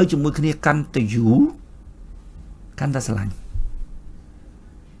រស់នៅជាមួយគ្នាកាន់តែយូរកាន់តែស្រឡាញ់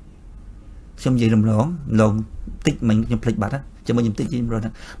ខ្ញុំនិយាយរំលងតិចមិញខ្ញុំភ្លេចបាត់ចាំខ្ញុំតិចរំលង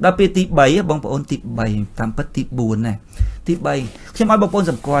ដល់ពេលទី3បងប្អូនទី3តាមពិតទី4ណាទី3ខ្ញុំឲ្យបងប្អូន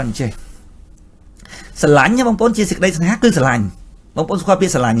សម្គាល់អញ្ចេះស្រឡាញ់បងប្អូនជាសេចក្តីស្នេហាគឺស្រឡាញ់បងប្អូនស្គាល់ពា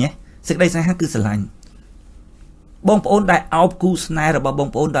ក្យស្រឡាញ់សេចក្តីស្នេហាគឺស្រឡាញ់បងប្អូនដែលអោបគូស្នេហ៍របស់បង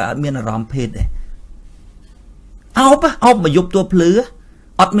ប្អូនដែលអត់មានអារម្មណ៍ភេទទេអោបមកយប់ទួភ្លឺ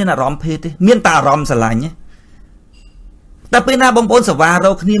អត់មានអារម្មណ៍ភេទទេមានតែអារម្មណ៍ស្រឡាញ់តែពេលណាបងប្អូនសវ៉ារ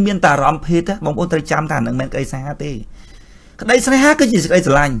កគ្នាមានតែអារម្មណ៍ភេទបងប្អូនត្រូវចាំថានឹងមិនក្តីស្នេហាទេក្តីស្នេហាគឺជាសេចក្តី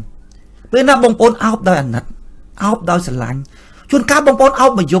ស្រឡាញ់ពេលណាបងប្អូនអោបដោយអាណិតអោបដោយស្រឡាញ់ជួនកាលបងប្អូនអោ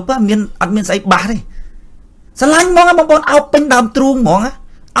បមកយប់មានអត់មានស្អីបាសទេស្រឡាញ់ហ្មងបងប្អូនអោបពេញដើមទ្រូងហ្មង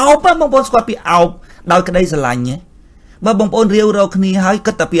អោបបងប្អូនស្គាល់ពីអោបដោយក្តីស្រឡាញ់បើបងប្អូនរាវរកគ្នាហើយ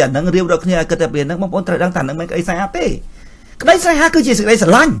គិតតែពីអានឹងរាវរកគ្នាហើយគិតតែពីអានឹងបងប្អូនត្រូវដឹងថានឹងមិនក្តីស្នេហាទេក្តីស្នេហាគឺជាសេចក្តីស្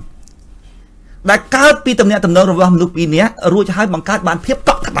រឡាញ់ដែលកើតពីទំនាក់ទំនងរបស់មនុស្សពីរនាក់រួចហើយបង្កើតបានភាព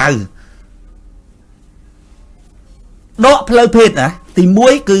កក់ក្ដៅដកផ្លូវភេទណាទី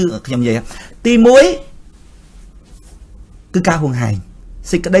1គឺខ្ញុំនិយាយទី1គឺការហួងហែង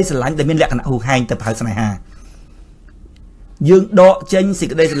សេចក្តីស្រឡាញ់ដែលមានលក្ខណៈហួងហែងទៅហៅស្នេហាយើងដកចេញសេច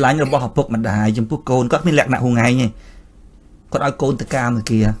ក្តីស្រឡាញ់របស់ឪពុកម្ដាយចំពោះកូនគាត់មានលក្ខណៈហួងហែងទេគាត់ឲ្យកូនទៅការមួយ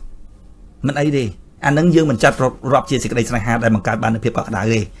kiaមិនអីទេអានឹងយើងមិនចាត់រាប់ជាសេចក្តីស្នេហាដែលបង្កើតបាននូវភាពកក់ក្ដៅ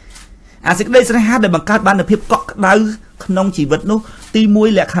ទេអាសេចក្តីស្នេហាដែលបង្កើតបាននូវភាពកក់ក្ដៅក្នុងជីវិតនោះទី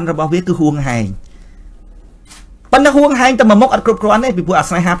1លក្ខខណ្ឌរបស់វាគឺហួងហែងប៉ុន្តែហួងហែងតែមួយមុខអត់គ្រប់គ្រាន់ទេពីព្រោះអា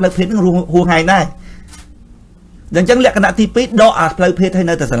ស្នេហាផ្លូវភេទនឹងហួងហែងដែរអញ្ចឹងលក្ខណៈទី2ដកអាផ្លូវភេទឲ្យ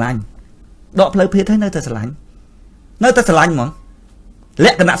នៅតែស្រឡាញ់ដកផ្លូវភេទឲ្យនៅតែស្រឡាញ់ហ្មងល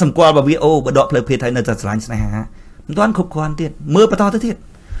ក្ខណៈសម្គាល់របស់វាអូបើដកផ្លូវភេទឲ្យនៅតែស្រឡាញ់ស្នេហាមិនទាន់គ្រប់គ្រាន់ទៀតមើលបន្តទៅទៀត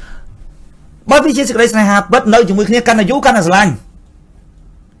បើវាជាសេចក្តីស្នេហាពិតនៅជាមួយគ្នាកាន់តែយូរកាន់តែស្រឡាញ់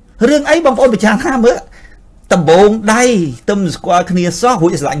រឿងអីបងប្អូនពិចារណាមើលដំបងដៃទឹមស្គាល់គ្នាសោះរួ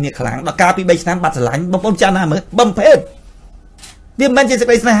ចស្រឡាញ់គ្នាខ្លាំងដល់ការពី3ឆ្នាំបាត់ស្រឡាញ់បងប្អូនពិចារណាមើលបំភេទវាមិនមែនជាសេច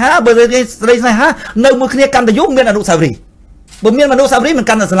ក្តីស្នេហាបើសេចក្តីស្នេហានៅមួយគ្នាកាន់តែយូរមានអនុស្សាវរីយ៍បើមានអនុស្សាវរីយ៍មិន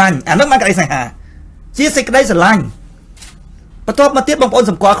កាន់តែស្រឡាញ់អានោះមិនក្តីស្នេហាជាសេចក្តីស្រឡាញ់បន្ទាប់មកទៀតបងប្អូន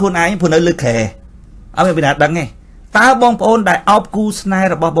សម្គាល់ខ្លួនឯងព្រោះនៅលើខែអត់មានពីណាដឹងទេតើបងប្អូនដែលអោបគូស្នេហ៍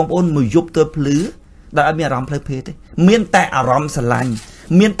របស់បងប្អូនមួយយប់ទៅភ្លឺដែលអត់មានអារម្មណ៍ផ្លូវភេទទេមានតែអារម្មណ៍ស្រឡាញ់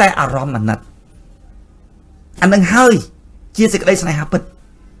មានតែអារម្មណ៍អាណិតអានឹងហើយជាសេចក្តីស្នេហាពិត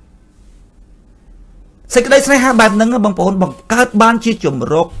សេចក្តីស្នេហាបែបហ្នឹងបងប្អូនបង្កើតបានជាជំ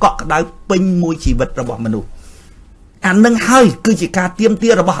រកកក់ក្ដៅពេញមួយជីវិតរបស់មនុស្សអានឹងហើយគឺជាការទៀមទា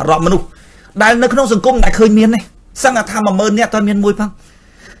របស់អារម្មណ៍មនុស្សដែលនៅក្នុងសង្គមដែលឃើញមានទេសឹងថា 10000 នាក់តើមានមួយផង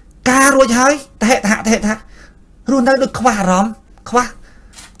ការរួចហើយតហេថារស់នៅដូចខ្វះអារម្មណ៍ខ្វះ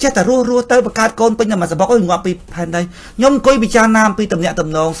ចេះតែរស់ទៅបង្កើតកូនពេញតែមួយសបុកអើយងាប់ពីផែនដីខ្ញុំអង្គុយពិចារណាអំពីទំនាក់ទំ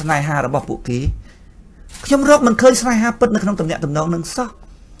នងស្នេហារបស់ពួកគេខ្ញុំរកមិនឃើញស្នេហាពិតនៅក្នុងទំនាក់ទំនងនឹងសោះ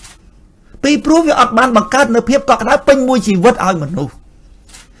ពីព្រោះវាអត់បានបង្កើតនៅភាពកក់ក្ដៅពេញមួយជីវិតឲ្យមនុស្ស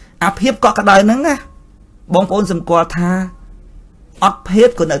អាភាពកក់ក្ដៅហ្នឹងណាបងប្អូនសម្គាល់ថាអត់ភេទ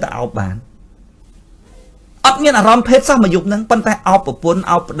ក៏នៅតែអោបបានអត់មានអារម្មណ៍ភេទសោះមួយយប់ហ្នឹងប៉ុន្តែអោបប្រពន្ធ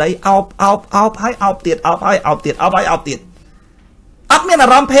អោបប្តីអោបហើយអោបទៀតអោបហើយអោបទៀតអោបហើយអោបទៀតអត់មានអា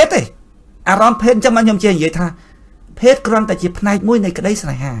រម្មណ៍ភេទទេអារម្មណ៍ភេទចាំខ្ញុំនិយាយថាភេទគ្រាន់តែជាផ្នែកមួយនៃក្តីស្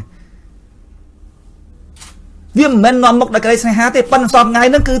នេហាវាមិនមែននាំមុខដល់ក្តីស្នេហាទេប៉ុន្តែសពថ្ងៃ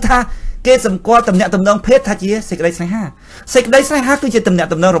ហ្នឹងគឺថាគេសម្គាល់ទំនាក់ទំនងភេទថាជាសេចក្តីស្នេហាសេចក្តីស្នេហាគឺជាទំនាក់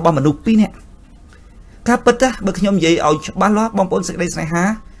ទំនងរបស់មនុស្សពីរនាក់ការពិតណាបើខ្ញុំនិយាយឲ្យច្បាស់លាស់បងប្អូនសេចក្តីស្នេហា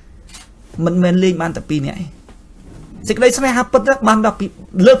មិនមែនលេងបានតែ2នាក់ទេសេចក្តីស្នេហាពិតណាបានដល់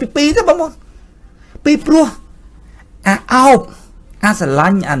លើកពី2ទេបងប្អូនពីព្រោះអាអោបអាស្រឡា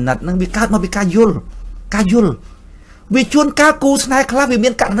ញ់អាណិតនឹងវាកើតមកពីការយល់វាជួនកាលគូស្នេហ៍ខ្លះវាមា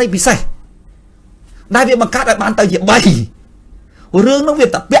នករណីពិសេសដែលវាបង្កើតឲ្យបានទៅជា3រឿងនោះវា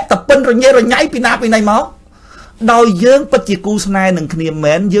តពាក់តពិនរញ៉េរញ៉ៃពីណាពីណីមកដោយយើងពិតជាគូស្នេហ៍នឹងគ្នា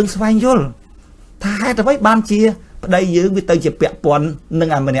មែនយើងស្វែងយល់ថាហេតុអ្វីបានជាប្តីយើងវាទៅជាពាក់ព័ន្ធនឹង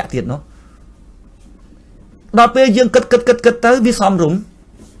អាម្នាក់ទៀតនោះដល់ពេលយើងគិតទៅវាសមរម្យ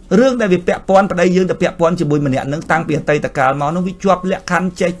រឿងដែលវាពាក់ព័ន្ធប្តីយើងទៅពាក់ព័ន្ធជាមួយម្នាក់នឹងតាំងពីអតីតកាលមកនោះវាជាប់លក្ខខណ្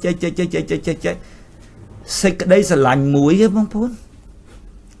ឌចេះសេចក្តីស្រឡាញ់មួយទេបងប្អូន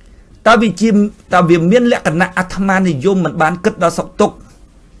តើវាមានលក្ខណៈអាត្មានិយមមិនបានគិតដល់សុខទុក្ខ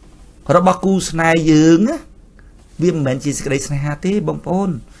របស់គូស្នេហ៍យើងវាមិនមែនជាសេចក្តីស្នេហាទេបងប្អូន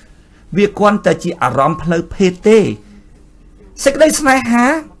វាគ្រាន់តែជាអារម្មណ៍ផ្លូវភេទទេសេចក្តីស្នេហា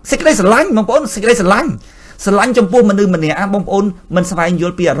សេចក្តីស្រឡាញ់បងប្អូនសេចក្តីស្រឡាញ់ចំពោះមនុស្សម្នាក់បងប្អូនមិនស្វែងយ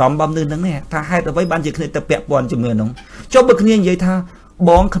ល់ពីអារម្មណ៍របស់មនុស្សហ្នឹងទេថាហេតុអ្វីបានជាគ្នាទៅពាក់ព័ន្ធជាមួយហ្នឹងចុះបើគ្នានិយាយថា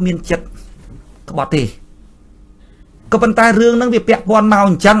បងគ្មានចិត្តក្បត់ទេក៏ប៉ុន្តែរឿងហ្នឹងវាពាក់ព័ន្ធមក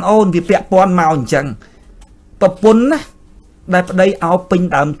អញ្ចឹងអូនវាពាក់ព័ន្ធមកអញ្ចឹងប្រពន្ធណាដែលប្តីអោបពេញ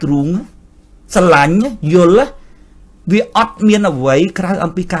ដើមទ្រូង ស្រឡាញ់យល់វាអត់មានអ្វីក្រៅ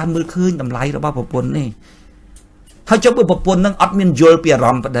អំពីការមើលឃើញតម្លៃរបស់ប្រពន្ធនេះហើយចុះប្រពន្ធនឹងអត់មានយល់ពីអារ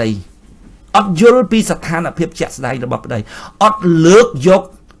ម្មណ៍ប្តីអត់យល់ពីស្ថានភាពជាក់ស្ដែងរបស់ប្តីអត់លើកយក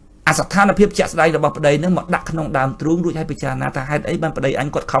អាស្ថានភាពជាក់ស្ដែងរបស់ប្តីនឹងមកដាក់ក្នុងដើមទ្រូងរួចឲ្យពិចារណាថាហេតុអីបានប្តីអញ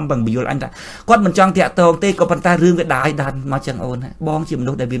គាត់ខំបង្យល់អញថាគាត់មិនចង់តាក់ទងទេក៏ប៉ុន្តែរឿងវាដានមកចឹងអូនបងជាម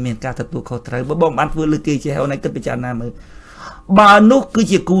នុស្សដែលវាមានការទទួលខុសត្រូវបើបងបានធ្វើលើគេចេះអូនឯងគិតពិចារណាមើលបើនោះគឺ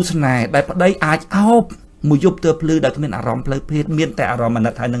ជាគូស្នេហ៍ដែលប្តីអាចអោបមួយយប់ទើបភ្លឺដែលគ្មានអារម្មណ៍ផ្លូវភេទមានតែអារម្មណ៍អា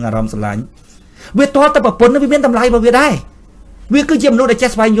ណិតហើយនឹងអារម្មណ៍ស្រឡាញ់វាតតែប្រពន្ធនឹងវាមានតម្លៃរបស់វាដែរវាគឺជាមនុស្សដែលចេះ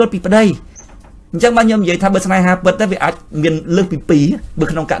ស្វែងយល់ពីប្តីអញ្ចឹងបានខ្ញុំនិយាយថាបើស្នេហាពិតទៅវាអាចមានលើសពី2បើ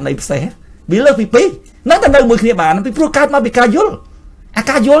ក្នុងករណីផ្សេងវាលើសពី2នឹងតែនៅមួយគ្នាបានពីព្រោះកើតមកពីការយល់អា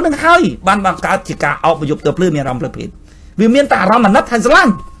ការយល់នឹងហើយបានបង្កើតជាការអោបយប់ទៅភ្លឺមានអារម្មណ៍ផ្លូវភេទវាមានតែអារម្មណ៍អាណិតហើយស្រឡា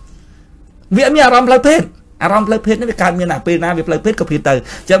ញ់វាមានអារម្មណ៍ផ្លូវភេទអារម្មណ៍ផ្លូវភេទនេះវាកើតមានតែពេលណាវាផ្លូវភេទក៏ព្រាបទៅអ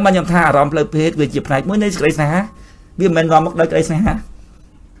ញ្ចឹងបានខ្ញុំថាអារម្មណ៍ផ្លូវភេទវាជាផ្នែកមួយនៃសេចក្តីស្នេហាវាមិនមែននាំមកដោយក្តីស្នេហា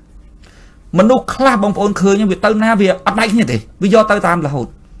មនុស្សខ្លះបងប្អូនឃើញវាទៅណាវាអត់ដាច់គ្នាទេវាយកទៅតាមរហូត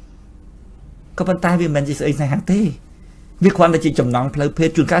ក៏ប៉ុន្តែវាមិនមែនជាស្អីស្នេហាទេវាគ្រាន់តែជាចំណងផ្លូវភេទ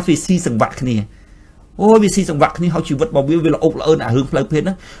ជួនកាលវាស៊ីសង្វាក់គ្នាអូយវាស៊ីសង្វាក់គ្នាហើយជីវិតរបស់វាល្អអើនអារឿងផ្លូវភេទហ្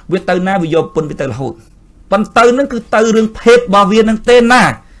នឹងវាទៅណាវាយកពុនវាទៅរហូតប៉ុន្តែហ្នឹងគឺទៅរឿងភេទរបស់វានឹងទេណា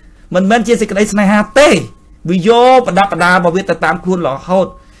មិនមែនជាសេចក្តីស្នេហាទេវាយកប្រដាប់ប្រដារបស់វាទៅតាមខ្លួនរហូត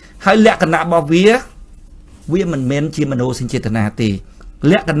ហើយលក្ខណៈរបស់វាមិនមែនជាមនោសញ្ចេតនាទេ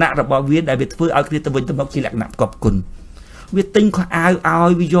លក្ខណៈរបស់វាដែលវាធ្វើឲ្យគ្នាទៅវិញទៅមកជាលក្ខណៈផ្គប់ផ្គុនវាទិញខោអាវឲ្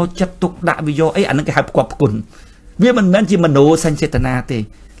យវាយកចិត្តទុកដាក់វាយកអីអានឹងគេហៅផ្គប់ផ្គុនវាមិនមែនជាមโนសញ្ចេតនាទេ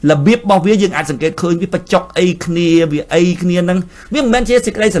របៀបរបស់វាយើងអាចសង្កេតឃើញវាបច្ចុកអីគ្នាវាអីគ្នានឹងវាមិនមែនជា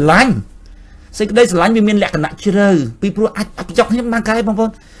សេចក្តីស្រឡាញ់សេចក្តីស្រឡាញ់វាមានលក្ខណៈជ្រៅពីព្រោះអាចបច្ចុកគ្នាបានកាយបងប្អូ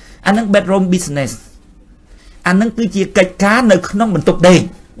នអានឹង bedroom business អានឹងគឺជាកិច្ចការនៅក្នុងបន្ទប់ដេក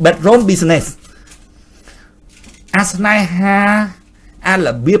bedroom business អាស្នេហាអារ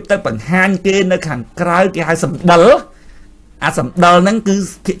បៀបទៅបង្ហាញគេនៅខាងក្រៅគេហៅសម្ដិលអាសម្ដិលហ្នឹងគឺ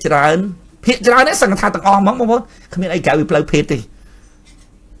ភាគច្រើននេះសង្កថាទាំងអស់ហ្មងបងប្អូនគ្មានអីក្រៅពីផ្លូវភេទទេ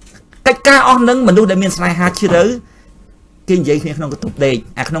កិច្ចការអស់ហ្នឹងមនុស្សដែលមានស្នេហាជ្រៅគេនិយាយគ្នាក្នុងកតុបដេក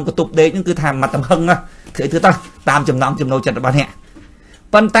អាក្នុងកតុបដេកហ្នឹងគឺថាមកតំហឹងធ្វើទៅតាមចំណង់ចំណូលចិត្តរបស់អ្នក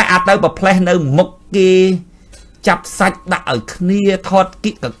ប៉ុន្តែអាចទៅប្រផ្លេះនៅមុខគេចាប់សាច់ដាក់ឲ្យគ្នាថត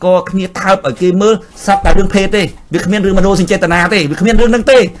គិកកគ្នាថើបឲ្យគេមើលសត្វតែរឿងភេទទេវាគ្មានរឿងមនោសញ្ចេតនាទេវាគ្មានរឿងហ្នឹង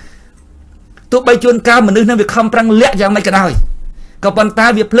ទេទោះបីជួនកាលមនុស្សនឹងវាខំប្រឹងលាក់យ៉ាងម៉េចក៏ដោយក៏ប៉ុន្តែ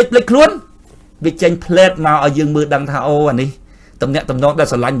វាភ្លេចខ្លួនវាចេញផ្លែតមកឲ្យយើងមើលដឹងថាអូអានេះតំណាក់តំណងដែល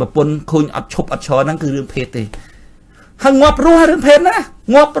ស្រឡាញ់ប្រពន្ធឃើញអត់ឈប់អត់ឈរហ្នឹងគឺរឿងភេទទេហើយងាប់រស់រឿងភេទណា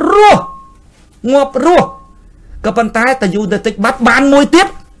ងាប់រស់ក៏ប៉ុន្តែតយូរទៅតិចបាត់បានមួយទៀត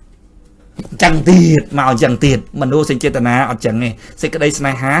ចឹងទៀតមកចឹងទៀតមនោសញ្ចេតនាអត់ចឹងទេសេចក្តីស្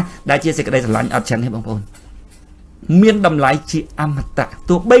នេហាដែលជាសេចក្តីស្រឡាញ់អត់ចឹងទេបងប្អូនមានតម្លៃជាអមតៈ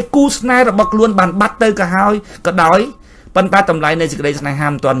ទោះបីគូស្នេហ៍របស់ខ្លួនបានបាត់ទៅក៏ហើយក៏ដោយប៉ុន្តែតម្លៃនៃសេចក្តីស្នេហា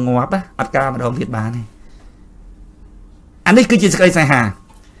មិនទាន់ងាប់អត់កើម្ដងទៀតបានទេអានេះគឺជាសេចក្តីស្នេហា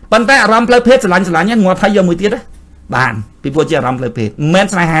ប៉ុន្តែអារម្មណ៍ផ្លូវភេទស្រឡាញ់ងាប់ហើយយកមួយទៀតបានពីព្រោះជាអារម្មណ៍ផ្លូវភេទមិនមែន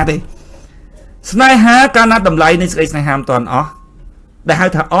ស្នេហាទេស្នេហាកាលណាតម្លៃនៃសេចក្តីស្នេហាមិនទាន់អស់ដែលហៅ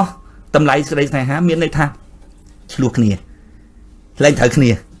ថាអស់តម្លៃសេចក្តីស្នេហាមានន័យថាឆ្លោះគ្នាលែងត្រូវគ្នា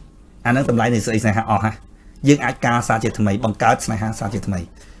អានឹងតម្លៃនៃសេចក្តីស្នេហាអស់យើងអាចការសារជាថ្មីបង្កើតស្នេហាសារជាថ្មី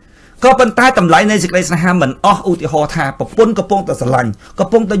ក៏ប៉ុន្តែតម្លៃនៃសេចក្តីស្នេហាមិនអស់ឧទាហរណ៍ថាប្រពន្ធកំពុងតែស្រឡាញ់កំ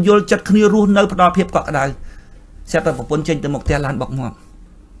ពុងតែយល់ចិត្តគ្នារស់នៅផ្ដល់ភាពកក់ក្ដៅស្រាប់តែប្រពន្ធចេញទៅមុខផ្ទះឡានបុកមក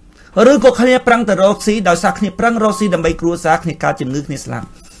ឬក៏គ្នាប្រឹងទៅរកស៊ីដោយសារគ្នាប្រឹងរកស៊ីដើម្បីគ្រួសារគ្នាកើតជំងឺគ្នាស្លាប់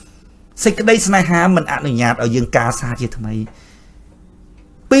សេចក្តីស្នេហាមិនអនុញ្ញាតឲ្យយើងការសារជាថ្មី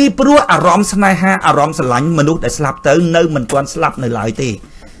ពីព្រោះអារម្មណ៍ស្នេហាអារម្មណ៍ស្រឡាញ់មនុស្សដែលស្លាប់ទៅនៅមិនទាន់ស្លាប់នៅឡើយទេ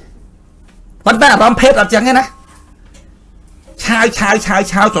ប៉ុន្តែអារម្មណ៍ភេទអត់ចឹងទេណាឆាវ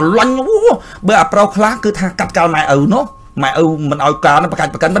ស្រឡាញ់បើអាប្រុសខ្លះគឺថាកាត់កោលម៉ែឪនោះម៉ែឪមិនឲ្យការប្រកា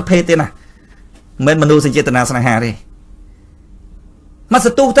ន់មិនភេទទេណាមិនមនោសញ្ចេតនាស្នេហាទេមកស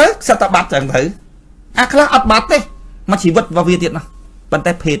ន្ទុះទៅសត្វតបាត់ចឹងទៅអាខ្លះអត់បាត់ទេមកជីវិតរបស់វាទៀតណាប៉ុន្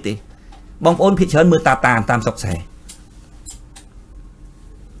តែភេទទេបងប្អូនភាគច្រើនមើលតាមសុកសែ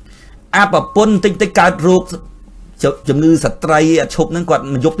អាប្រពន្ធតិចកើតរោគជំងឺស្ត្រីអត់ឈប់ហ្នឹងគាត់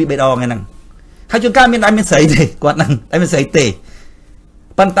មិនយប់ពី3ដងហ្នឹងហើយជួនកាលមានស្រីទេគាត់ហ្នឹងតែមានស្រីទេ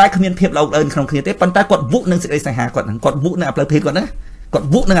ប៉ុន្តែគ្មានភាពល្អអើនក្នុងគ្នាទេប៉ុន្តែគាត់វុកនឹងសេចក្តីស្នេហាគាត់ហ្នឹងគាត់វុកនឹងអាផ្លូវភេទគាត់ណាគាត់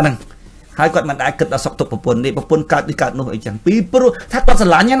វុកនឹងអាហ្នឹងហើយគាត់មិនដែលគិតដល់សុខទុក្ខប្រពន្ធទេប្រពន្ធកើតនេះកើតនោះអីចឹងពីព្រោះថាគាត់ស្រ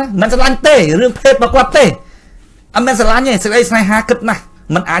ឡាញ់ណាមិនស្រឡាញ់ទេរឿងភេទរបស់គាត់ទេអត់មានស្រឡាញ់ទេសេចក្តីស្នេហាគិតណាស់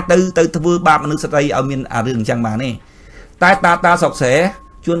មិនអាចទៅធ្វើបាបមនុស្សស្រីឲ្យមានអារឿងអញ្ចឹងបានទេតែតាសុកសែ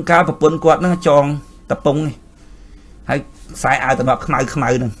ជួនកាលប្រពន្ធគាត់ហ្នឹងចងតពងនេះហើយខ្សែអាវតំណក់ខ្មៅហ្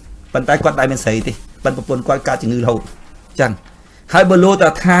នឹង ប៉ុន្តែគាត់តែមានស្រីទេប៉ុន្តែប្រពន្ធគាត់កើតជំងឺរហូតចឹងហើយបើលោតា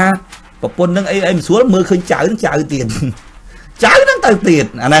ថាប្រពន្ធនឹងអីមិនស្រួលមើលឃើញចៅទៀតចៅហ្នឹងទៅទៀត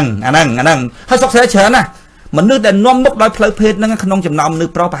អាហ្នឹងហើយសុខស្រួលច្រើនណាមនុស្សដែលនាំមុខដោយផ្លូវភេទហ្នឹងក្នុងចំណោមមនុស្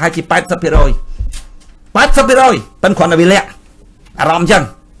សប្រុសប្រហែលជា 80% ប៉ុន្តែគ្រាន់តែវាលាក់អារម្មណ៍ចឹង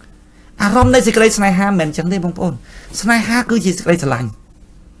អារម្មណ៍នៃសេចក្តីស្នេហាមិនមែនចឹងទេបងប្អូនស្នេហាគឺជាសេចក្តីស្រឡាញ់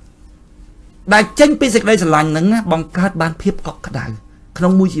ដែលចេញពីសេចក្តីស្រឡាញ់ហ្នឹងបង្កើតបានភាពកក់ក្ដៅក្នុ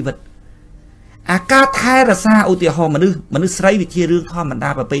ងមួយជីវិតអាការថែរក្សាឧទាហរណ៍មនុស្សស្រីវាជារឿងធម្មតា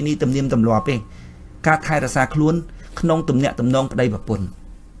ប្រពៃណីទំនៀមទម្លាប់ទេការថែរក្សាខ្លួនក្នុងទំនាក់ទំនងប្តីប្រពន្ធ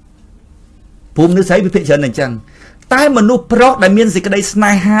ព្រោះមនុស្សស្រីវាភាគច្រើនអញ្ចឹងតែមនុស្សប្រុសដែលមានសេចក្តីស្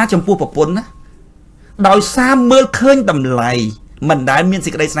នេហាចំពោះប្រពន្ធណាដោយសារមើលឃើញតម្លៃមិនដែលមានសេ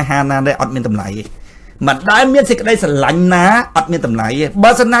ចក្តីស្នេហាណាដែលអត់មានតម្លៃទេមិនដែលមានសេចក្តីស្រឡាញ់ណាអត់មានតម្លៃទេ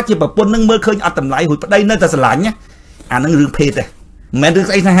បើសិនណាជាប្រពន្ធនឹងមើលឃើញអត់តម្លៃរួចប្តីនៅតែស្រឡាញ់អានឹងរឿងភេទទេមិនមែនរឿង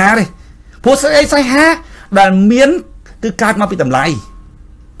ស្អីស្នេហាទេព្រោះស្អីស្នេហាដែលមានគឺកើតមកពីតម្លៃ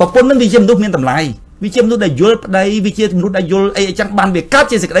ប្រពន្ធនឹងវាជាមនុស្សមានតម្លៃវាជាមនុស្សដែលយល់ប្តីវាជាមនុស្សដែលយល់អីចឹងបានវាកើត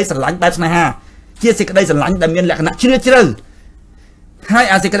ជាសេចក្តីស្រឡាញ់បែបស្នេហាជាសេចក្តីស្រឡាញ់ដែលមានលក្ខណៈជ្រាលជ្រៅហើយ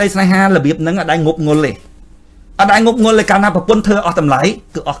អាសេចក្តីស្នេហារបៀបហ្នឹងអត់ដែលងប់ងល់ទេអត់ដែលងប់ងល់ទេកាលណាប្រពន្ធធ្វើអស់តម្លៃ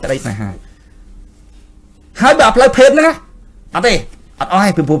គឺអស់ក្តីស្នេហាហើយបើផ្លូវភេទហ្នឹងអត់ទេអត់អស់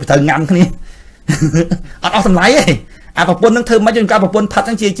ទេពីព្រោះត្រូវញ៉ាំគ្នាអត់អស់តម្លៃទេអាប្រពន្ធនឹងធ្វើមិនឲ្យប្រពន្ធផាត់ហ្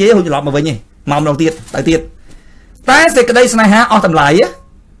នឹងជាហូចច្រឡំមកវិញទេមកម្ដងទៀតទៅទៀតតែសេចក្តីស្នេហាអស់តម្លៃ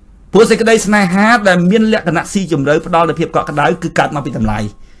ព្រោះសេចក្តីស្នេហាដែលមានលក្ខណៈស៊ីជម្រៅផ្ដល់នូវភាពកក់ក្ដៅគឺកើតមកពីតម្លៃ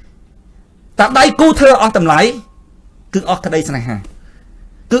តែដៃគូធ្វើអស់តម្លៃគឺអស់ក្តីស្នេហា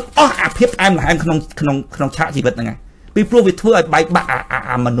គឺអស់អាភាពផ្អែមល្ហែមក្នុងឆាកជីវិតហ្នឹងពីព្រោះវាធ្វើឲ្យបែកបាក់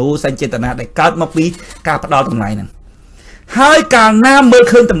អាមโนសញ្ចេតនាដែលកើតមកពីការផ្ដល់តម្លៃហ្នឹងហើយកាលណាមើល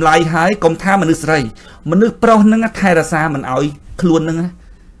ឃើញតម្លៃហើយកុំថាមនុស្សស្រីមនុស្សប្រុសហ្នឹងថែរក្សាមិនឲ្យខ្លួនហ្នឹង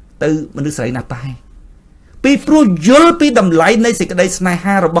ទៅមនុស្សស្រីណាប៉ែពីព្រោះយល់ពីតម្លៃនៃសេចក្តីស្នេ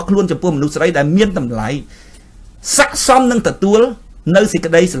ហារបស់ខ្លួនចំពោះមនុស្សស្រីដែលមានតម្លៃស័ក្តិសមនឹងទទួលនៅសេច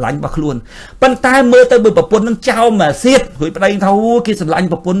ក្តីស្រឡាញ់របស់ខ្លួនប៉ុន្តែមើលទៅបើប្រពន្ធនឹងចោលមកសៀតរួចប្តីថាគេស្រឡាញ់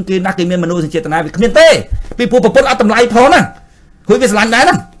ប្រពន្ធគេណាស់គេមានមនោសញ្ចេតនាវាគ្មានទេពីព្រោះប្រពន្ធអត់តម្លៃផងណារួចវាស្រឡាញ់ដែរ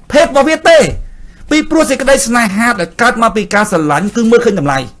ណាភេទរបស់វាទេពីព្រោះសេចក្តីស្នេហាដែលកើតមកពីការស្រឡាញ់គឺមើលឃើញត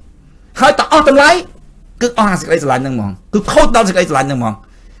ម្លៃហើយតើអស់តម្លៃគឺអស់អាសេចក្តីស្រឡាញ់ហ្នឹងហ្មងគឺខូចដល់សេចក្តីស្រឡាញ់ហ្នឹងហ្មង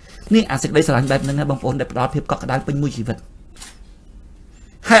នេះអាសេចក្តីស្រឡាញ់បែបហ្នឹងបងប្អូនដែលផ្ដល់ភាពកក់ក្ដៅពេញមួយជីវិត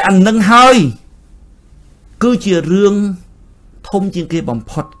ហើយអានឹងហើយគឺជារឿងធំជាងគេបំ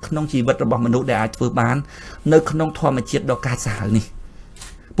ផុតក្នុងជីវិតរបស់មនុស្សដែលអាចធ្វើបាននៅក្នុងធម្មជាតិដ៏កាចសាហាវនេះ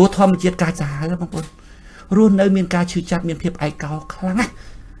ព្រោះធម្មជាតិកាចសាហាវបងប្អូនរស់នៅមានការឈឺចាប់មានភាពឯកោខ្លាំងណាស់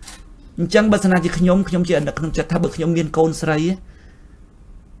អញ្ចឹងបើសិនណាជាខ្ញុំជាអនុក្នុងចិត្តថាបើខ្ញុំមានកូនស្រី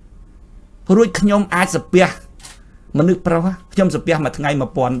រួចខ្ញុំអាចសាពះមនុស្សប្រុសខ្ញុំសាពះមួយថ្ងៃ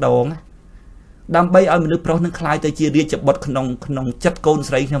 1000 ដងដើម្បីឲ្យមនុស្សប្រុសនឹងคล้ายទៅជារាជបុត្រក្នុងចិត្តកូន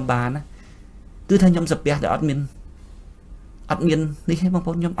ស្រីខ្ញុំបានណាគឺថាខ្ញុំសាពះដែលអត់មាននេះទេបងប្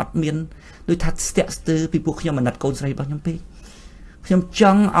អូនខ្ញុំអត់មានដូចថាស្ទាក់ស្ទើរពីពួកខ្ញុំអាណិតកូនស្រីរបស់ខ្ញុំពេកខ្ញុំច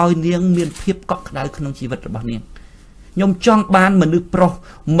ង់ឲ្យនាងមានភាពកក់ក្ដៅក្នុងជីវិតរបស់នាងខ្ញុំចង់បានមនុស្សប្រុស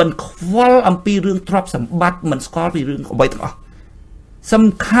មិនខ្វល់អំពីរឿងទ្រព្យសម្បត្តិមិនស្គាល់ពីរឿងអ្វីទាំងអស់សំ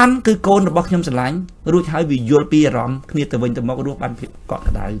ខាន់គឺកូនរបស់ខ្ញុំស្រឡាញ់រួចហើយវាយល់ពីអារម្មណ៍គ្នាទៅវិញទៅមករស់បានភាពកក់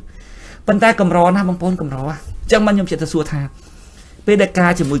ក្ដៅប៉ុន្តែកម្រណាស់បងប្អូនកម្រអញ្ចឹងបានខ្ញុំចិត្តទៅសួរថាពេលដែលកា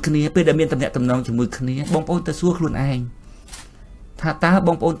រជាមួយគ្នាពេលដែលមានតំណែងតំណងជាមួយគ្នាបងប្អូនទៅសួរខ្លួនឯងថាតើប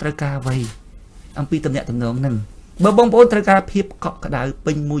ងប្អូនត្រូវការអ្វីអំពីតំណែងតំណងហ្នឹងបើបងប្អូនត្រូវការភាពកក់ក្ដៅ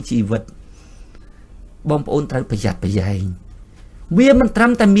ពេញមួយជីវិតបងប្អូនត្រូវប្រយ័ត្នប្រយែងវាមិនត្រឹ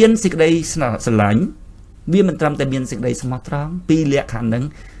មតែមានសេចក្តីស្រឡាញ់វាមិនត្រឹមតែមានសេចក្តីស្មោះត្រង់ពីរលក្ខខណ្ឌហ្នឹង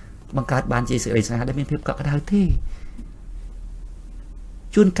បង្កើតបានជាសេចក្តីស្នេហាដែលមានភាពកក់ក្ដៅទេ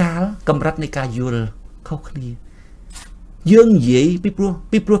ជួនកាលកម្រិតនៃការយល់ខុសគ្នាយើងនិយាយពី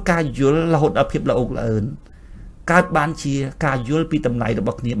ព្រោះការយល់រហូតដល់ភាពល្អល្អឿនកើតបានជាការយល់ពីតម្លៃរប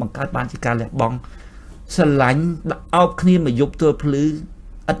ស់គ្នាបង្កើតបានជាការលះបង់ស្រឡាញ់អោបគ្នាមកយប់ទល់ភ្លឺឥ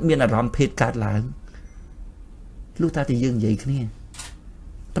តមានអារម្មណ៍ភេទកើតឡើងលុះតែយើងនិយាយគ្នា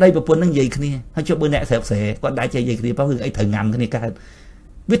ប្តីប្រពន្ធនឹងនិយាយគ្នាហើយជប់មើលអ្នកស្រីគាត់ដែរចេះនិយាយគ្នាប៉ុន្តែរឿងអីត្រូវញ៉ាំគ្នាកើត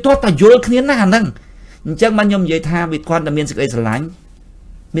វាទាស់តែយល់គ្នាណាស់អាហ្នឹងអញ្ចឹងបានខ្ញុំនិយាយថាវាគាត់តែមានសេចក្តីស្រឡាញ់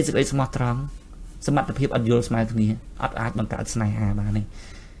មានសេចក្តីស្មោះត្រង់សមត្ថភាពអត់យល់ស្មើគ្នាអត់អាចបង្កើតស្នេហាបានទេ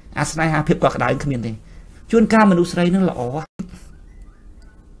អាស្នេហាភាពកក់ក្ដៅគ្មានទេជួនកាលមនុស្សស្រីនឹងល្អ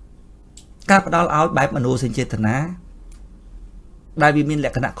ការផ្ដល់ឲ្យបែបមនោសញ្ចេតនាដែលវាមានល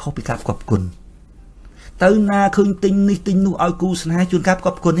ក្ខណៈខុសពីការផ្គប់គុណទៅណាឃើញទិញនេះទិញនោះឲ្យគូស្នេហ៍ជួនកាលផ្គ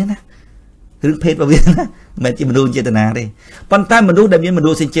ប់គុណទេណារឿងភេទរបស់វាណាមិនមែនជាមនោសញ្ចេតនាទេប៉ុន្តែមនុស្សដែលមានម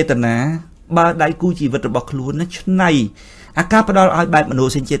នោសញ្ចេតនា bà đại cú chỉ vật bọc luôn nó này à cá bắt đầu ai bài mà nô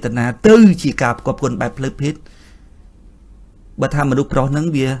sinh chế tận na tư chỉ cả có quân bài phơi phết bà tham mà nô pro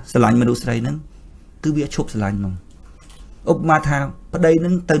nắng bia sờ lạnh mà nô sấy nắng cứ bia chụp sờ lạnh mong ốp mà tham ở đây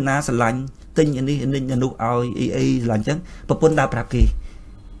nắng từ na sờ lạnh tinh như này nên nô ao lạnh chăng bà quân đào bạc kì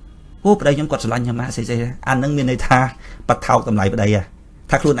ốp đây nhóm quạt sờ lạnh nhà má xây anh nắng miền này tha bắt thao tầm lại ở đây à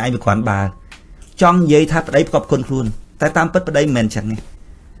thắc luôn ai bị khoản bà trong vậy tha ở đây có quân luôn tại tam bất ở đây mình chẳng nghe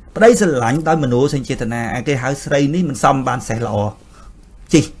đây sẽ lạnh tới mình nô sinh chế na cái háo sấy ní mình xong ban sẽ lò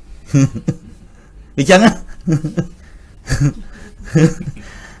chi bị chăng á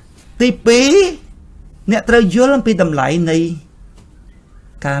tí pí nè trời vô lắm pi tầm lại này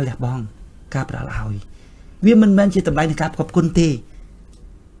ca lẹ bong ca bả lòi vì mình chỉ tầm lại này ca cọp quân tê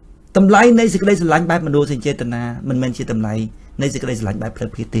tầm lại này sẽ đây sẽ lạnh bài mình nô sinh chế na mình chỉ tầm lại này sẽ đây sẽ lạnh bài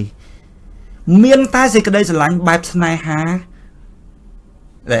phơi tê miền tai sẽ đây sẽ lạnh bài này ha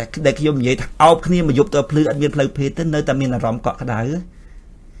để cái dùng vậy ao khi mà dục tờ phơi ăn miên phơi phết tới nơi ta miên là rõm cọ cái đá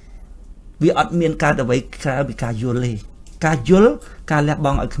vì ăn miên ca được vậy ca bị ca dul ca lẹ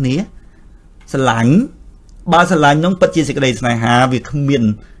bong ở khía sờ lạnh ba sờ lạnh nông bất chi sự cái này hà việc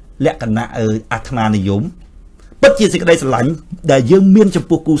miên lẹ cẩn nã ở atma này dũng bất chi sự cái sờ lạnh để dương miên trong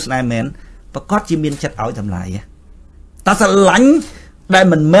puku này men và có chi miên chặt áoทำlại ta sờ lạnh để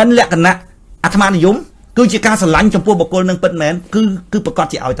mình men lẹ cẩn nã atma này dũng cứ chỉ ca sờ lạnh trong pua bọc cô nâng bật mền cứ bọc con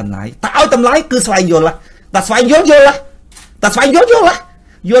chỉ ao tầm lái ta ao tầm lái cứ xoay vô là ta xoay vô là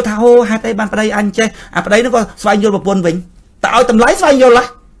vô thà hô hai tay bàn đây anh chơi à đây nó có xoay vô bọc bồn vĩnh ta ao tầm lái xoay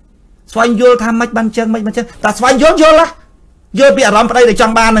vô tham mạch bàn chân ta xoay vô là vô bị rắm đây để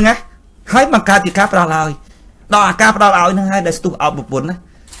trong ban này nghe hãy bằng ca thì cá vào rồi đó cá vào ao nó hai để stu ao bọc bồn á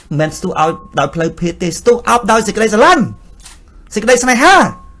men stu ao đòi play pt stu ao đòi xịt đây sờ lăn xịt đây này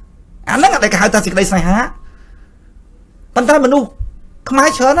ha anh nói cái hai ta xịt đây này hả? Bạn ta mình nu, không ai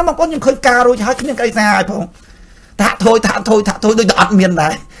chờ nó mà có những khơi ca rồi hai cái cây này phải không? Thả thôi tôi đọt miền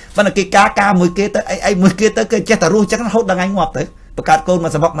này. Bạn là cái ca mười kia tới ai mười kia tới cái chết ta ru chắc nó hốt đang anh ngọt tới. Bạc cát côn mà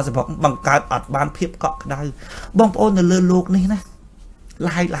sập bọc bằng cát ọt ban phiếp cọ đây. Bông ôn là lơ luộc này nè,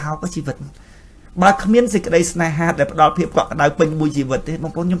 lai lào có chi vật. Bà không miễn xịt đây này ha để đọt phiếp cọ đây bình mùi chi vật thế.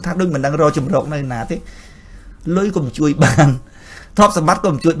 Bông ôn nhung thang đôi mình đang rò chùm rộng này nè thế. Lưỡi cùng chui bàn. Thọp sầm bắt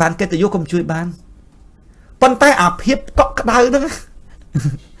cùng chui ban cái tự vô cùng chui ban bàn tay áp hiếp cọ cái đau đó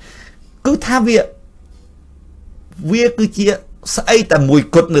cứ tha việc cứ chia xây tại mùi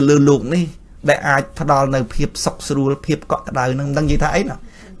cột người lừa luộc đi để ai phát đo này hiếp sọc sưu hiếp cọ cái đau nó đang gì thấy nào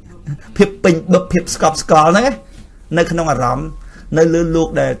hiếp bình bập hiếp scop đấy nơi không mà rắm nơi lừa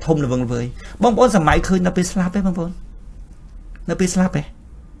luộc để thông là vâng vơi bông bón sầm máy khơi nó bị slap đấy bông bón nó bị slap đấy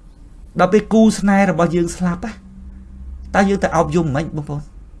đó bị cu snai rồi bao dương slap á ta dương ta áo dùng mấy bông bón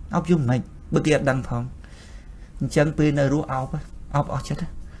áo dùng mấy bữa kia đăng phòng chân pin nơi rú áo áo chết á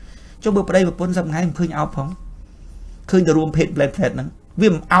cho bữa đây bữa bón dầm ngay khơi áo phóng khơi từ ruộng phết nữa vì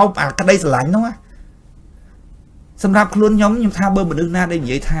áo à cái đây là lạnh đúng không xâmรับluôn nhóm nhưng tha bơ mà đứng na đây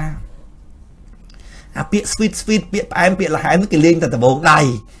vậy tha à bịa sweet bịa em bịa là hai mấy cái liên từ bộ đầy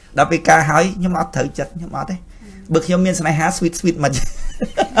đã bị ca hỏi nhưng mà thử chật nhưng mà đấy bực nhóm miền này há sweet mà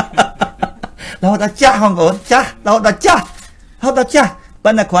đâu đã cha không ổn cha đâu đã cha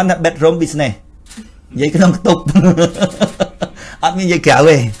bên là quan là bedroom business vậy cái nó tục ăn như vậy cả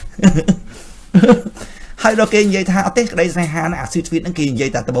về hay đó kia vậy tha tết đây này hà là sweet nó kia vậy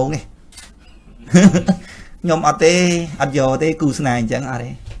ta bộ nghe nhóm ở đây ở giờ đây cú này chẳng ở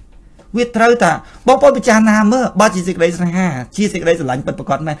đây viết trâu ta bố bị cha nam mơ ba chỉ đây là ha chia sẻ đây là lạnh bật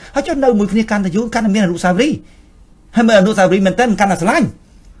bật này họ cho đâu mùi kia can là dũng can là miền là sao đi hay mà là sao đi mình tên can là lạnh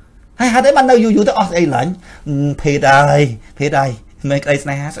hay hai đấy ban đầu dù tới ở đây lạnh phê đây mình đây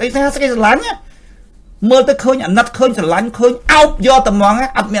này ha cái lạnh nhá mơ tới khơi nhận nát khơi lạnh khơi áo do tầm mòn á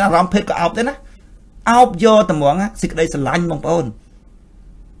ăn miền làm phê có áo đấy nè áo do tầm mòn á xịt đây là lạnh bông ôn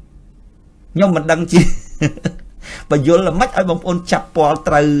nhưng mình đăng chi và vô là mắt ở bông ôn chập bò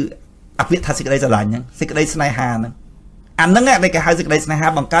từ áp viết thật xịt đây là lạnh nhá xịt đây này hà nè anh nói đây cái hai xịt đây này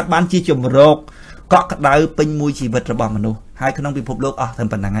hà bằng cách bán chi chùm rột có cái đau pin mùi chỉ vật rồi bỏ mình luôn hai cái nông bị phục lột thành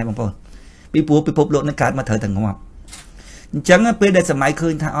phần nào ngay bông ôn bị phục lột nó cái mà thời thằng ngọc chẳng á bây giờ máy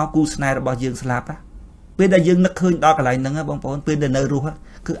khơi thằng cu này rồi bỏ dương slap á bây giờ dương nó khơi đó cái lại nâng bông ôn bây giờ nơi ru á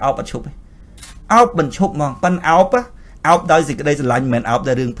cứ áo bật chụp áo bật chụp mòn pan áo á áo đó gì cái đây là lạnh mình áo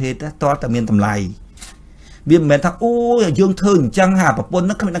đây đường phê đó to tầm miền tầm lại viêm mình thằng u dương thương chẳng hà và bôn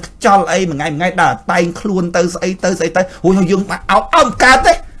nó không đang cho ấy mà ngày đà tay luôn tới ui dương áo ông cá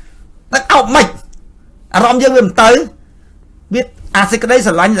đấy nó áo mạch rong dương viêm tới biết cái đây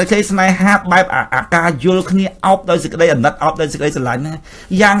là lạnh là cái này ha bài ca vô khi áo đây cái đây nát áo đây cái đây là lạnh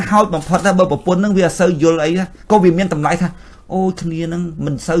giang hao bằng phật ra bờ bồn nó bây giờ sơ vô ấy có vì miền tầm lại thôi ôi thằng nâng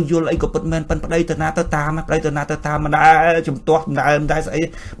mình sâu vô lại có bật men bật đây từ na tới ta mà đã chùm toát đã sẽ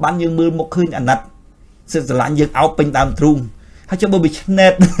bán như mưa một khơi ảnh nặt sẽ lại dương áo pin đam trung hay cho bố bị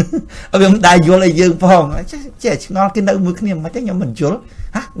nét ở bên đại vô lại dương phong trẻ ngon cái nâng mưa kia mà chắc nhau mình chúa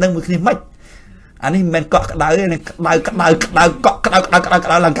hả nâng mưa kia mất anh ấy mình cọ cái đáy này cọ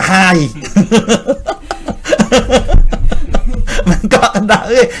là cả hai mình cọ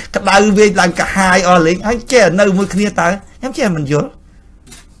cái đáy về là cả hai ở lính anh trẻ nâng mưa kia tới em trẻ mình chúa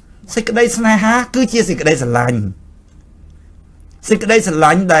xích cái đây sna ha cứ chia xích cái đây sờ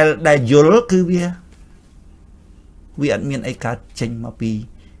lạnh đại chúa cứ bia vì anh miền ấy cả tranh mà pi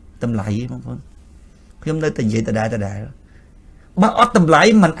tâm lại không không khi hôm nay tình vậy ta đại ba ót tâm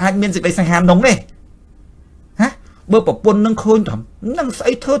lại mình ai miền dịch đây sang hàn nóng này hả bơ bọc quân nâng khôi thầm nâng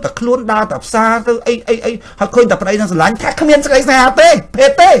say thơ ta luôn đa tập xa từ ấy họ khôi tập đây nâng lạnh khác không miền dịch đây sang hàn tê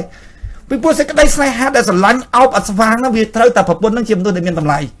pt vì bữa sẽ cái đây sang hàn để lạnh áo ở vàng nó vì thơ tập bọc quân nâng chiếm tôi để miền tâm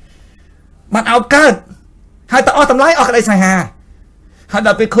lại bạn áo cơn hai ta ót tâm lại ở cái đây sang hàn họ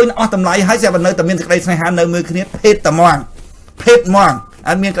đã bị khơi nó tầm lại hai xe vào nơi tầm miền cái đây hai nơi mưa kia phết tầm moang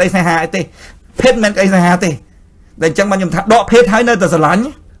anh miền cái đây hai tê phết miền cái đây hai tê để chẳng bao nhiêu thằng đọ phết hai nơi tờ sờ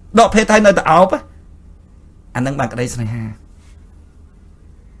lánh đọ phết hai nơi tờ áo á anh đang bàn cái đây hai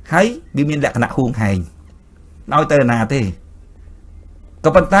hay bị miền lẹ nặng huông hành nói tờ nào tê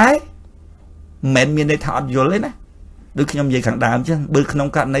có bàn tay mền miền đây thọ vô lấy nè đôi khi nhom về khẳng đàm chứ bự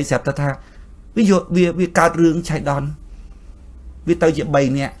không cạn này xẹp ta tha ví dụ vì cao rương chạy đòn vì tao chỉ bày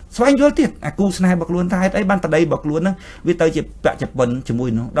nè xoay vô tiệt cú này bọc luôn thay ấy ban tại đây bọc luôn á vì tao chỉ bạ chập bẩn chỉ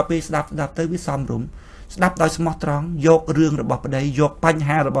mùi nó đáp đi đáp tới với xóm rụng đáp đôi smart tròn dọc rương rồi bọc ở đây dọc bánh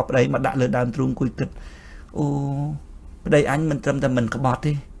ha rồi bọc ở đây mà đã lên đàn trung cùi kịch ô đây anh mình trầm mình có bọt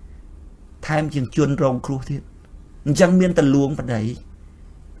đi thay chừng chuồn rồng kêu thiệt chẳng miên tần luông vào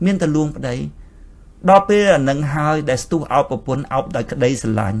đấy đó bây là nâng hơi để tu áo bọc bún áo đời cái đây sờ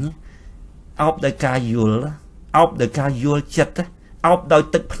lạnh áo đời ca dùl áo đời ca dùl chật á áo đời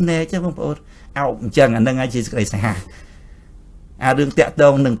tịch phê chứ không phải áo chẳng anh nâng ai chỉ cái này ha đường tẹt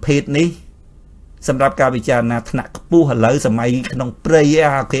đông nâng phết níสำหรับการวิจารณ์ถนัดปูหันเลยสมัยน้องเปรย์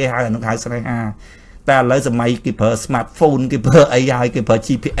โอเคฮะน้องหายสไลฮะแต่เลยสมัยกี่เพอสมาร์ทโฟนกี่เพอAIกี่เพอ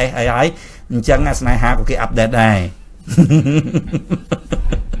GPS AI จังอ่ะสไลฮะก็กี่อัปเดตได้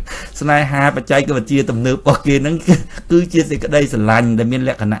สไลฮะปัจจัยก็ปัจจัยตำเนิบโอเคนั่นคือเชื่อสิก็ได้สลันแต่มี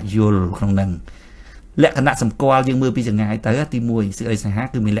ลักษณะโยลของนั่งลักษณะสมกวาลยังมือปีจังไงแต่ตีมวยสิก็ได้สไลฮะ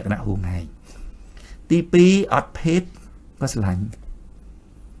คือมีลักษณะหูไงตีปีอดเพชรก็สลัน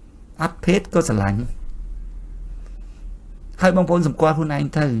อัดเพชรก็สลันให้บางคนสมควรคุณนาย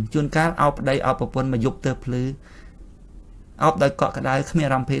เธอจนการเอาไปได้เอาประปนมายุบเตอพลือเอาได้เกาะก็ได้เขาไม่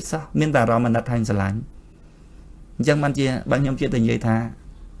รำเพชรซะเมื่อแต่เรามันนัดทางสลันยังมันจะบางยมเชื่อตัวใหญ่ท่า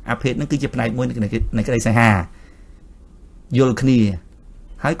อาเพชรนั่นคือจะเป็นมวยในกระไดใส่หาโยลคนี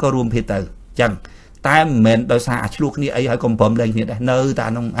ให้ก็รวมเพชรเตอจังแต่เหม็นโดยสาชลูกนี่ไอ้ให้กลมผมเลยเนี่ยได้เนื้อแต่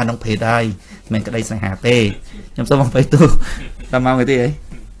น้องเพชรได้เหม็นกระไดใส่หาเต้ยำสมองไปตู้ทำมาไงที่ไอ้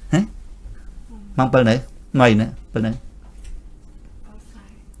mong bơ nữa mày nữa bơ nữa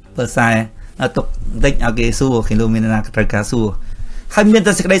bơ sai tục định ở cái xu khi luôn mình là trời cá xu hai miền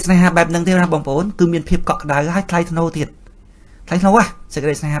ta sẽ đây sẽ hai bẹp nâng theo ra bóng bốn cứ miền phép cọ đá hai thay thô thiệt thay thô à sẽ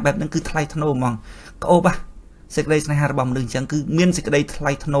đây sẽ hai bẹp nâng cứ thay thô mong có ô ba sẽ đây sẽ hai bóng đường chẳng cứ miền sẽ đây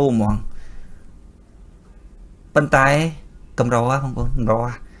thay thô mong bàn tay cầm rò bóng bốn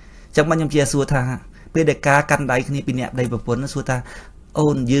rò chẳng bao nhiêu chia xua tha bây để cá căn đáy khi bị nẹp đây bóng bốn nó xua ta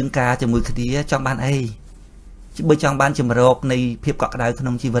ôn dương ca cho mùi khỉ trong ban ấy bởi trong ban chùm rộp này phép cọ đáy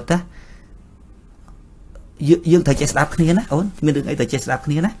không chi vật á dương thầy chạy sạp khỉ á ôn mình đừng ấy thầy chạy sạp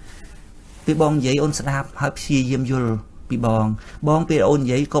khỉ á bị bong giấy ôn sạp hợp xì diêm dùl bị bong bị ôn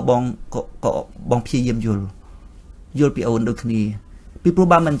giấy có bong xì diêm dùl bị ôn đôi khỉ bị pro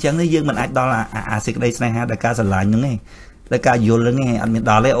ba mình chẳng lấy dương mình ai đó là xịt đây này ha đại ca sẵn lại những này đại ca dùl là nghe anh mình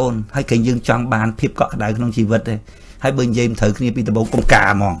đó lấy ôn hay cái dương trong ban phép cọ đáy không chi vật đây hai bên dây thử kia bị tao bông công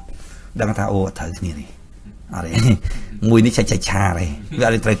cà mòn đang thao ô thử kia này à đấy mùi nó chà này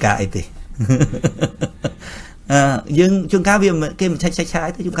vậy là trời cà ấy thì dương chúng cá viêm kia mình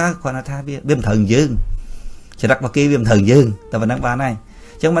chai thì chúng cá còn là tha viêm thần dương chỉ đặt vào kia viêm thần dương tao vẫn đang bán này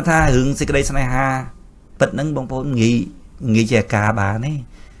chẳng mà tha hưởng sẽ cái đây sau này ha bật nâng bông bông nghỉ chè cà bà này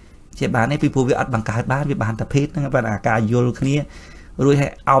chè bà này people bị ăn bằng cà bán bị bán tập hết nó bạn à cà vô kia rồi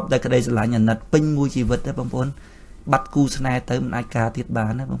hay ao đây cái đây là nhà nật pin mùi chi vật đấy bông bông bắt cú này tới mình ai ca tiết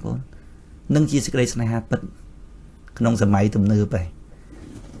bán đó bông nâng chia sẻ này hạt bật nông sản máy tầm nửa vậy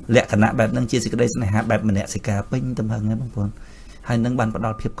lẽ khả năng bạn nâng chia sẻ đây này hạt bạn mình lẽ sẽ cả pin tầm hằng ấy bông hay nâng bàn bắt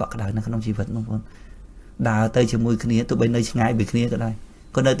đầu phép cọ cái đời nó không chỉ vật bông đào tới chỉ mùi kia tụi bên nơi ngay bị kia cái đây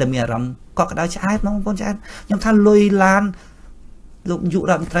còn nơi tầm mía rong cọ cái đời trái nó bông trái nhưng than lôi lan លោកយុ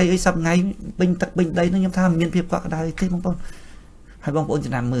រដ្ឋមន្ត្រីអីសប្ងៃពេញទឹកពេញដីនោះខ្ញុំថាមានភាពកក់ក្ដៅទេបងប្អូនហើយបងប្អូន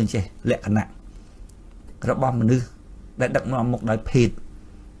ចំណាំមើលចេះលក្ខណៈរបស់មនុស្សដែលដឹកនាំមុខដោយភេទ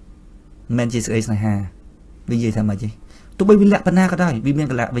មិនជាស្អីស្នេហាវានិយាយថាម៉េចទេទោះបីវាលក្ខណៈក៏ដោយវាមាន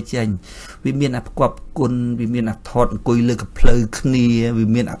កលៈវិចេញវាមានអាផ្គប់គុណវាមានអាថតអង្គុយលើកភ្លើគ្នាវា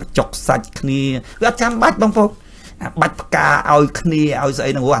មានអាបចុកសាច់គ្នាវាអត់ចាំបាច់បងប្អូនអាបាច់ផ្កាឲ្យគ្នាឲ្យស្អី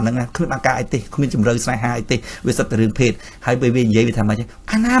ហ្នឹងអាហ្នឹងគ្មានអាការអីទេគ្មានជំរឿស្នេហាអីទេវាសិតតែរឿងភេទហើយពេលវានិយាយវាថាម៉េច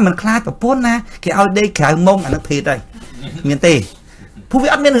អាណាមិនខ្លាចប្រពន្ធណាគេឲ្យដេកក្រៅមុងអាហ្នឹងភេទហើយមានទេព្រោះវា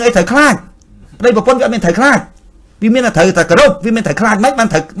អត់មានរឿងអីត្រូវខ្លាចប្តីប្រពន្ធវាអត់មានត្រូវខ្លាចវាមានតែត្រូវតែគោរពវាមានតែខ្លាចមិនបាន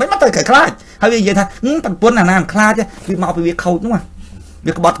ត្រូវខ្លាចហើយវានិយាយថាប្រពន្ធអាណាមិនខ្លាចវាមកពីវាខូចនោះ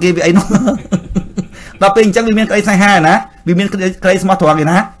វាក្បត់គេវាអីនោះដល់ពេលអញ្ចឹងវាមានក្តីស្នេហាណាវាមានក្តីស្មោះត្រង់ឯ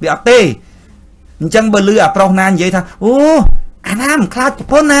ណាវាអត់ទេអញ្ចឹងបើលឺអាប្រុសណានិយាយថាអូអាណាមិនខ្លាចប្រ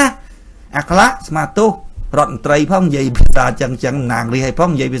ពន្ធណាអាខ្លះស្មាទោសរដ្ឋមន្ត្រីផងនិយាយភាសាអញ្ចឹងណាងរីឲ្យផង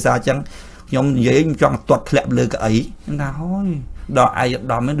និយាយភាសាអញ្ចឹងខ្ញុំនិយាយខ្ញុំចង់ទាត់ធ្លាក់លើកៅអីខ្ញុំថាហូយដល់ឯកឧត្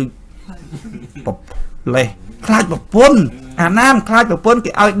តមហ្នឹងដូចលេះខ្លាចប្រពន្ធអាណាមខ្លាចប្រពន្ធ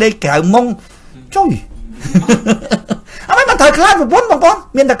គេឲ្យដេកក្រៅមុងចុយអត់មិនត្រូវខ្លាចប្រពន្ធបងប្អូន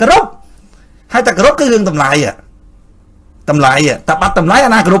មានតែគោរពហើយតែគោរពគឺរឿងតម្លៃតែបាត់តម្លៃ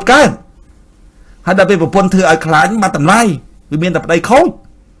អាណាគោរពកើតហើយដល់ពេលប្រពន្ធធ្វើឲ្យខ្លាចបាត់តម្លៃវាមានតែប្តីខូច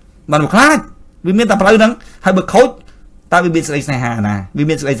មិនខ្លាចវាមានតែផ្លូវហ្នឹងហើយបើខូចតើវាមានស្អីស្នេហាណាវា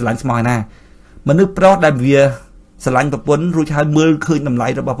មានស្អីស្រឡាញ់ស្មោះណាមនុស្សប្រុសដែលវាស្រឡាញ់ប្រពន្ធរួចហើយមើលឃើញតម្លៃ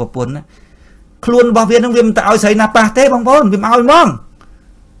របស់ប្រពន្ធណាខ្លួនរបស់វានឹងវាមិនទៅឲ្យស្រីណាប៉ះទេបងប្អូនវាមកឲ្យហ្មង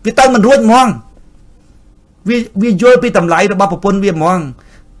វាទៅមិនរួចហ្មងវាយល់ពីតម្លៃរបស់ប្រពន្ធវាហ្មង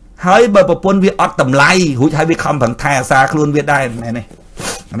ហើយបើប្រពន្ធវាអត់តម្លៃរួចហើយវាខំប្រឹងថែអាសាខ្លួនវាដែរមែនទេ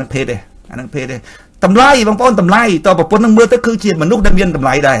អានឹងភេទទេតម្លៃបងប្អូនតម្លៃតើប្រពន្ធនឹងមើលទៅគឺជាមនុស្សដែលមានតម្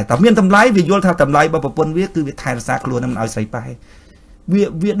លៃដែរតើមានតម្លៃវាយល់ថាតម្លៃរបស់ប្រពន្ធវាគឺវាថែរក្សាខ្លួននឹងមិនឲ្យស្រីប៉ះ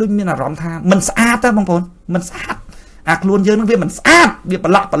វាដូចមានអារម្មណ៍ថាមិនស្អាតទេបងប្អូនមិនស្អាតអាខ្លួនយើងនឹងវាមិនស្អាតវាប្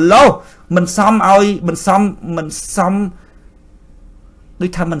រឡាក់ប្រឡោសមិនសមឲ្យមិនសមដូ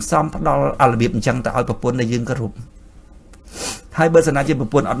ចថាមិនសមផ្ដល់អារបៀបអញ្ចឹងទៅឲ្យប្រពន្ធដែលយើងគោរពហើយបើសិនណាជាប្រ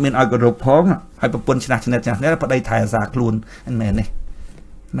ពន្ធអត់មានឲ្យគោរពផងហើយប្រពន្ធឆ្នះប្តីថែរក្សាខ្លួនមែន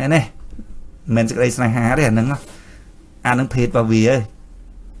ទេមិនសេចក្តីស្នេហាទេអាហ្នឹងភេទរបស់វាហើយ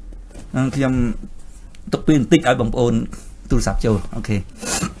ខ្ញុំទុកពេលបន្តិចឲ្យបងប្អូនទូរស័ព្ទចូលអូខេ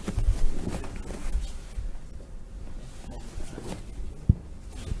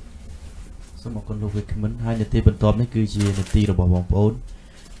សូមអរគុណលោកវិក្កាមិនហើយនាទីបន្ទាប់នេះគឺជានាទីរបស់បងប្អូន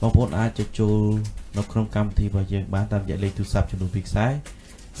អាចចូលនៅក្នុងកម្មវិធីរបស់យើងបានតាមរយៈលេខទូរស័ព្ទចំនួន2ខ្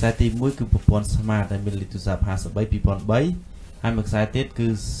សែទី1គឺប្រព័ន្ធ Smart ដែលមានលេខទូរស័ព្ទ53 2003ហើយមួយខ្សែទៀតគឺ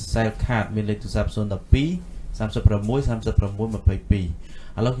Cell Card មានលេខទូរស័ព្ទ012 36 36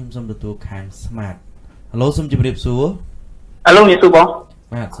 22ឥឡូវខ្ញុំសូមទទួលខាង Smart ហៅឡូសូមជម្រាបសួរអាឡូជំរាបសួរបង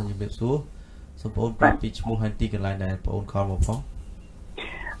បាទសូមជម្រាបសួរសូមបងប្រាប់ពីឈ្មោះហើយទីកន្លែងដែលបងខលមកផង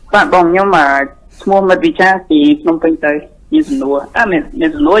បាទបងខ្ញុំឈ្មោះមិត្តវិចារពីភ្នំពេញទៅមានសំណួរមាន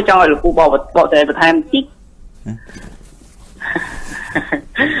សំណួរចង់ឲ្យលោកពូបកតែបន្ថែមតិច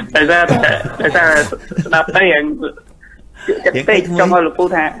តែស្ដាប់ទៅចិត្តពេកចង់ឲ្យលោកពូ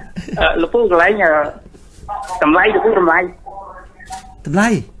ថាលោកពូកន្លែងតម្លៃលោកពូតម្លៃ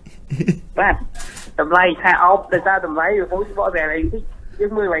បាទតម្លៃថាអោបដោយសារតម្លៃលោកពូបកតែអីតិចយើ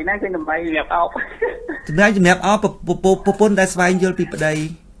ងមើលវិញណាឃើញតម្លៃសម្រាប់អោបតម្លៃសម្រាប់អោបប្រពន្ធដែលស្វែងយល់ពីប្តី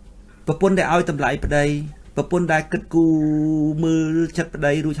ប្រពន្ធដែលឲ្យតម្លៃប្តីប្រពន្ធដែលគិតគូរមើលចិត្តប្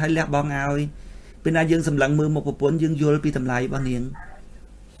តីរួចហើយលះបង់ឲ្យពេលណាយើងសម្លឹងមើលមកប្រពន្ធយើងយល់ពីតម្លៃរបស់នាង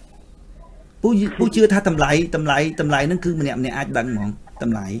ពូជឿថាតម្លៃហ្នឹងគឺម្នាក់អាចដឹងហ្មងត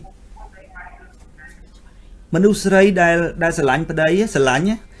ម្លៃមនុស្សស្រីដែលស្រឡាញ់ប្តីស្រឡា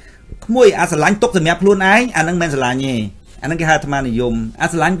ញ់ក្មួយអាស្រឡាញ់ទុកសម្រាប់ខ្លួនឯងអាហ្នឹងមិនស្រឡាញ់ទេអាហ្នឹងគេហៅអាត្មានិយមអា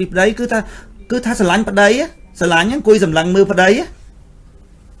ស្រឡាញ់ពីប្តីគឺថាស្រឡាញ់ប្តីស្រឡាញ់អង្គុយសម្លឹងមើលប្តី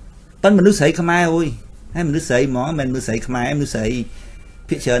ប៉ុន្តែមនុស្សស្រីខ្មែរអូយហើយមនុស្សស្រីហ្មងមិនមនុស្សស្រីខ្មែរមនុស្សស្រី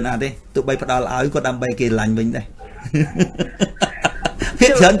ភាគច្រើនអត់ទេទោះបីផ្ដាល់ឲ្យក៏ដើម្បីគេឡាញ់វិញដែរភា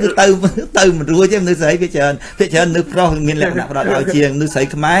គច្រើនគឺទៅមិនរួចទេមនុស្សស្រីភាគច្រើននៅប្រុសមានលក្ខណៈផ្ដាល់ឲ្យជាងមនុស្សស្រី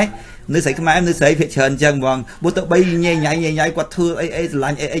ខ្មែរមនុស្សស្រីភាគច្រើនអញ្ចឹងហ្មងបើទៅបីញ៉ៃគាត់ធ្វើអីស្រឡា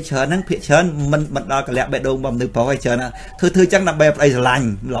ញ់អីច្រើនហ្នឹងភាគច្រើនមិនដល់កលៈបេះដូងរបស់មនុស្សប្រុសឯច្រើនធ្វើអញ្ចឹងដើម្បីប្តីស្រឡាញ់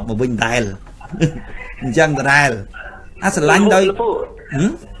ឡប់មកវិញដែរអញ្ចឹងដែរអាស្រឡាញ់ដោយលោក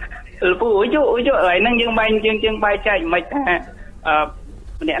ពូយកហើយហ្នឹងយើងបែកចែកមិនថា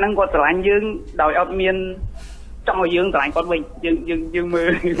ម្នាក់ហ្នឹងគាត់ស្រឡាញ់យើងដោយអត់មានចង់ឲ្យយើងស្រឡាញ់គាត់វិញយើងមើ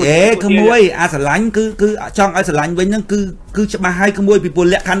លក្មួយអាស្រឡាញ់គឺចង់ឲ្យស្រឡាញ់វិញហ្នឹងគឺច្បាស់ហើយក្មួយពីពល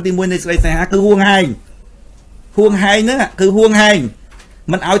លក្ខខណ្ឌទី1នៃស្រីស្នេហាគឺហួងហែងហ្នឹងគឺហួងហែង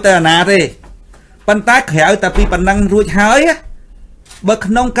មិនឲ្យទៅអាណាទេប៉ុន្តែក្រៅតែពីប៉ុណ្ណឹងរួចហើយ បើ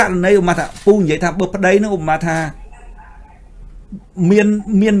ក្នុងករណីឧមាថាពូនិយាយថាបើប្តីនឹងឧមាថា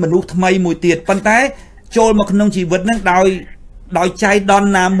មានមនុស្សថ្មីមួយទៀតប៉ុន្តែចូលមកក្នុងជីវិតនឹងដោយចៃដន្យ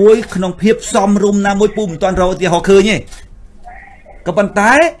ណាមួយក្នុងភាពសមរម្យណាមួយពូមិនទាន់រកឧទាហរណ៍ឃើញទេក៏ប៉ុន្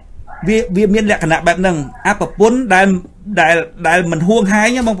តែវាមានលក្ខណៈបែបហ្នឹងអាប្រពន្ធដែលមិនហួងហែ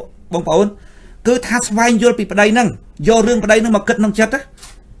ងបងប្អូនគឺថាស្វែងយល់ពីប្តីហ្នឹងយករឿងប្តីហ្នឹងមកគិតក្នុងចិត្ត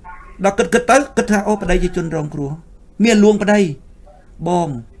ដល់គិតទៅគិតថាអូប្តីជាជនរងគ្រោះមានលួងប្តីប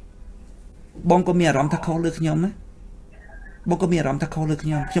ងក៏មានអារម្មណ៍ថាខុសលើខ្ញុំណាបងក៏មានអារម្មណ៍ថាខុសលើខ្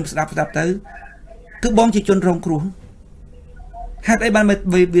ញុំស្ដាប់ទៅគឺបងជាជនរងគ្រោះហេតុអីបាន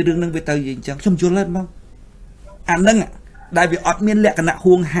វារឿងហ្នឹងវាទៅអញ្ចឹងខ្ញុំយល់ហើយបងអាហ្នឹងដែលវាអត់មានលក្ខណៈ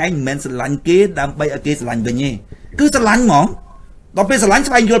ហួងហែងមិនមែនស្រឡាញ់គេដើម្បីឲ្យគេស្រឡាញ់វិញទេគឺស្រឡាញ់ហ្មងដល់ពេលស្រឡាញ់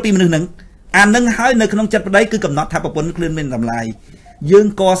ស្វែងយល់ពីមនុស្សហ្នឹងអាហ្នឹងហើយនៅក្នុងចិត្តប្តីគឺកំណត់ថាប្រពន្ធខ្លួនមានតម្លៃយើង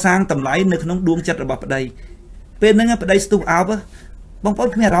កសាងតម្លៃនៅក្នុងដួងចិត្តរបស់ប្តីពេលហ្នឹងប្តីស្ទុះអោបបងប្អូន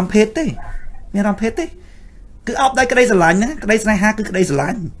គ្មានអារម្មណ៍ភេទទេមានអារម្មណ៍ភេទទេគឺអោបដោយក្តីស្រឡាញ់ណាក្តីស្នេហាគឺក្តីស្រឡា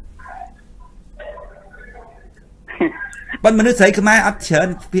ញ់ប៉ុន្តែមនុស្សស្រីខ្មែរអត់ច្រើន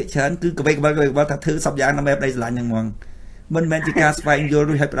ពាក្យច្រើនគឺកវេកវល់ថាធ្វើសពយ៉ាងដើម្បីប្តីស្រឡាញ់ហ្នឹងហ្មងមិនមែនជាការស្វែងយល់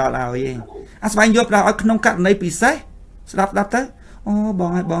រួចឲ្យផ្ដាល់ឲ្យទេអាស្វែងយល់ផ្ដាល់ឲ្យក្នុងករណីពិសេសស្ដាប់ទៅអូប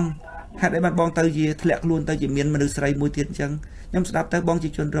ងហើយបងហេតុអីបានបងទៅជាធ្លាក់ខ្លួនទៅជាមានមនុស្សស្រីមួយទៀតអញ្ចឹងខ្ញុំស្ដាប់ទៅបងជា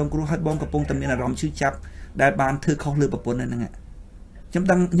ជនរងគ្រោះហើយបងកំពុងតែមានអារម្មណ៍ឈឺចាប់ដែលបានធ្វើខុសលើប្រពន្ធហ្នឹងខ្ញុំ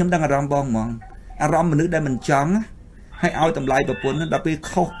ដឹងអារម្មណ៍បងហ្មងអារម្មណ៍មនុស្សដែលមិនចង់ឲ្យតម្លៃប្រពន្ធដល់ពេល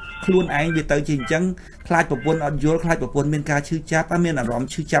ខុសខ្លួនឯងវាទៅជាអញ្ចឹងខ្លាចប្រពន្ធអត់យល់ខ្លាចប្រពន្ធមានការឈឺចាប់មានអារម្មណ៍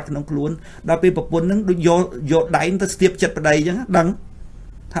ឈឺចាប់ក្នុងខ្លួនដល់ពេលប្រពន្ធហ្នឹងដូចយកដៃទៅស្ទាបចិត្តប្តីអញ្ចឹងដឹង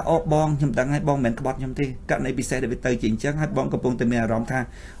ថាអូបងខ្ញុំដឹងហើយបងមិនមែនក្បត់ខ្ញុំទេករណីពិសេសដែលវាទៅជាអញ្ចឹងហើយបងកំពុងតែមានអារម្មណ៍ថា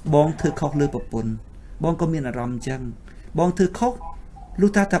បងធ្វើខុសលើប្រពន្ធបងក៏មានអារម្មណ៍អញ្ចឹងបងធ្វើខុសលុះ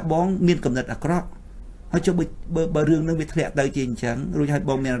ថាបងមានកំណត់អាក្រក់ហើយចុះបើរឿងហ្នឹងវាធ្លាក់ទៅជាអញ្ចឹងរួចហើយ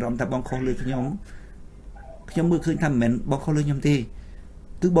បងមានអារម្មណ៍ថាបងខុសលើខ្ញុំមើលឃើញថាមិនមែនបងខុសលើខ្ញុំទេ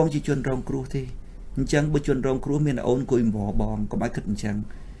គឺបងជាជនរងគ្រោះទេអញ្ចឹងបើជនរងគ្រោះមានអូនគួយបងកុំឲ្យគិតអញ្ចឹង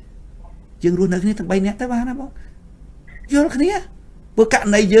យើងរស់នៅគ្នាទាំង3នាក់ទៅបានណាបងយល់គ្នាព្រោះករ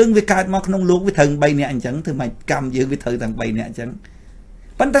ណីយើងវាកើតមកក្នុងលោកវាត្រូវ3នាក់អញ្ចឹងធ្វើម៉េចកម្មយើងវាត្រូវទាំង3នាក់អញ្ចឹង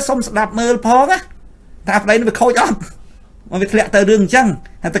ប៉ុន្តែសុំស្ដាប់មើលផងណាថាប្តីនឹងវាខូចអត់មកវាធ្លាក់ទៅរឿងអញ្ចឹង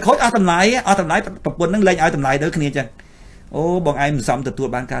តែខូចអស់តម្លៃប្រពន្ធនឹងលែងឲ្យតម្លៃដល់គ្នាអញ្ចឹងអូបងឯងមិនសមទទួល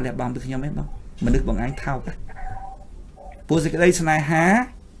បានការលះបង់ពីខ្ញុំទេបងមនុស្សបងឯងថោកព្រោះសេចក្តីស្នេហា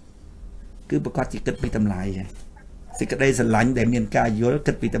គឺប្រកាសជាគិតពីតម្លៃសេចក្តីស្រឡាញ់ដែលមានការយល់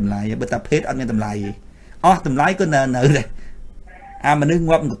គិតពីតម្លៃបើតាភេទអត់មានតម្លៃអស់តម្លៃក៏នៅដែរអាមនុស្ស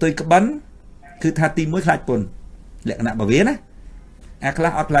ងាប់អង្គុយក្បិនគឺថាទី1ខ្លាចពន្ធលក្ខណៈបវាណាអាខ្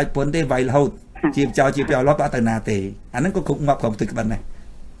លះអត់ខ្លាចពន្ធទេវាយរហូតជាចោលជាប្រឡប់អត់ទៅណាទេអាហ្នឹងក៏គ្រប់ងាប់ក្រុមទឹកក្បិនដែរ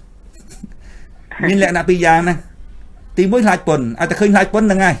មានលក្ខណៈពីរយ៉ាងណាទី1ខ្លាចពន្ធឲ្យតែឃើញខ្លាចពន្ធ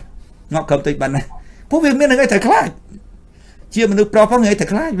ហ្នឹងហើយងាប់ក្រុមទឹកក្បិនណាពួកវាមានហ្នឹងឯងត្រូវខ្លាចជាមនុស្សប្រុសផងឯងត្រូវ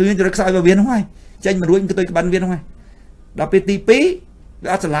ខ្លាចវាមានចរិតខ្សោយរបស់វាហ្នឹងហើយចេញមករួចអង្គុយក្បិនវាហ្នឹងហើយដល់ពេលទី2វា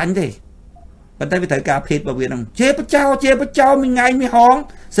អត់ស្រឡាញ់ទេប៉ុន្តែវាត្រូវការភេទរបស់វាហ្នឹងជាបចោមួយថ្ងៃមួយហង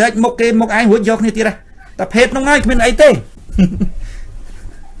ស្រែកមុខគេមុខឯងរួចយកគ្នាទៀតហ៎តែភេទហ្នឹងហើយគ្មានអីទេ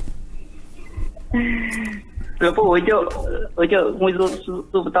លោកពូអើយមួយ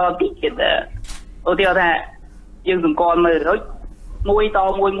ទូបន្តទីទៀតអូទីថាយើងសង្កល់មើលរួច1ត1 1ត1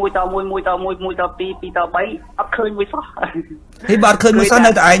 1ត1 1ត2 2ត3អត់ឃើញមួយសោះហីបើអត់ឃើញមួយសោះ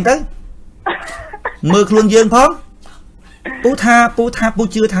នៅតែឯងទៅមើលខ្លួនយើងផង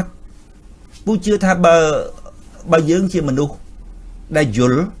ពូជឿថាបើយើងជាមនុស្សដែលយ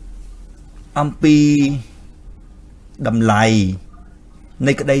ល់អំពីតម្លៃ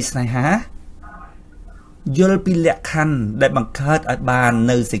នៃក្តីស្នេហាយល់ពីលក្ខខណ្ឌដែលបង្កើតឲ្យបាន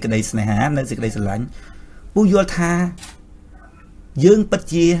នៅសេចក្តីស្នេហានៅសេចក្តីស្រឡាញ់ពូយល់ថាយើងពិត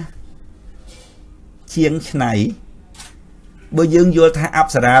ជាងឆ្នៃបើយើងយល់ថាអ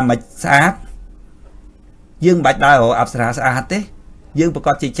ប្សរាមិនស្អាតយើងមិនបាច់ដើររកអប្សរាស្អាតទេយើងប្រ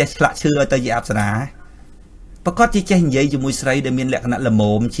កាសជាចេះឆ្លាក់ឈើឲ្យទៅជាអប្សរាប្រកាសជាចេះនិយាយជាមួយស្រីដែលមានលក្ខណៈល្ម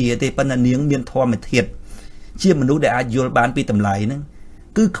មជាទេប៉ុន្តែនាងមានធម៌ធាតុជាមនុស្សដែលអាចយល់បានពីតម្លៃហ្នឹង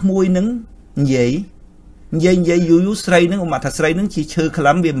គឺក្មួយហ្នឹងនិយាយយូរស្រីហ្នឹងឧមាថាស្រីហ្នឹងជាឈើក្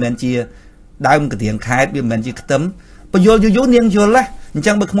លឹមវាមិនមែនជាដើមកទៀងខែតវាមិនមែនជាខ្ទឹមបើយល់យូរនាងយល់ណាអញ្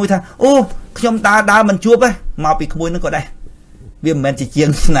ចឹងបើក្មួយថាអូខ្ញុំដើរមិនជួបទេមកពីក្មួយហ្នឹងក៏ដែរវាមិនមែនជាជាង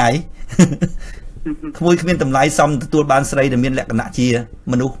ស្នៃក្មួយគ្មានតម្លៃសមទទួលបានស្រីដែលមានលក្ខណៈជា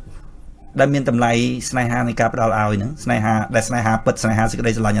មនុស្សដែលមានតម្លៃស្នេហានៃការផ្ដល់ឲ្យហ្នឹងស្នេហាដែលស្នេហាពិតស្នេហាសេចក្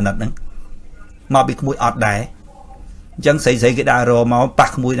តីស្រឡាញ់អាណិតហ្នឹងមកពីក្មួយអត់ដែរអញ្ចឹងស្រីគេដើររមកប៉ះ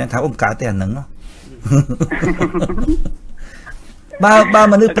ក្មួយហ្នឹងថាអូមកើតទេអាហ្នឹង ba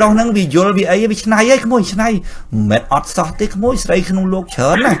mà nước pro năng vì vô vì ấy vì này ấy không mồi này mệt ọt sọt thế không mồi sấy không lột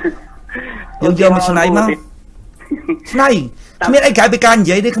chớn này vô vô mà này mau này không biết ai cái bị can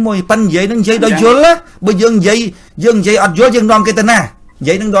vậy đấy không mồi pan vậy nó vậy đôi vô á bây giờ vậy ọt vô dương đom cái tên à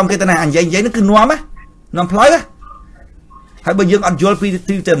vậy nó đom cái tên à anh vậy nó cứ nuông á nuông phơi á hay bây giờ ọt vô phi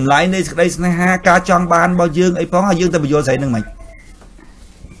tiêu tiền lại đây này ha ca chọn bàn bao dương ấy phóng hay dương ta bây giờ sấy năng mày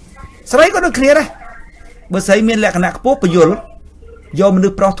sấy có được clear đây bữa sấy miên lẹ cái nạc bố bây giờ do mình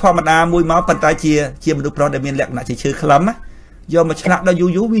được pro thoa mà đa mùi máu bàn tay chia mình được pro để miền lẹt lại chỉ chơi khám á do mà chặt đó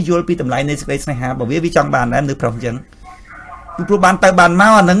visual pi tầm lại nên này ha bảo viết trong bàn em được pro chẳng pro bàn tay bàn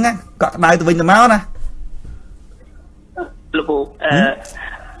máu anh nứng á cọ đai từ bên từ máu nè lục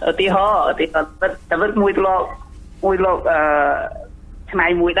tí ho ta vẫn mùi lo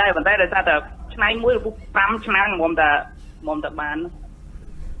này mùi đây bàn tay là sao ta này mùi lục pram chăng mồm ta bàn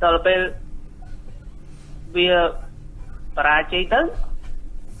tao là về para chơi tới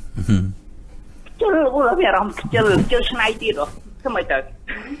chơi luôn là phải làm chơi này đi đó sao mày tới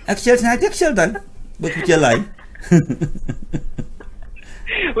chơi này tiếp chơi tới bữa chơi lại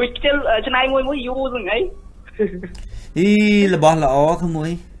chơi này mùi vui rồi ấy đi là bỏ lọ không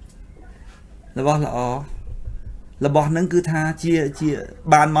mùi là bỏ nắng cứ tha chia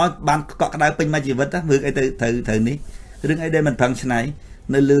bàn cọ cái đai pin mà chỉ vật á vừa cái từ ní đừng ấy đây mình phăng này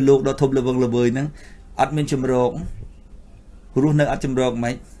nơi lư luộc đó thùng là vâng là bơi nắng ăn bên chùm rộng rú nơi ăn chùm rộng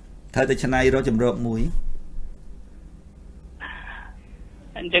mấy thời từ chân này rồi chùm rộng mũi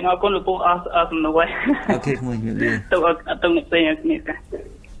anh chẳng có con lục bộ ở trong nơi ok không mùi đi tôi nghiệp tiền cả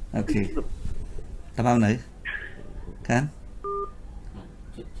ok tao bao nữa can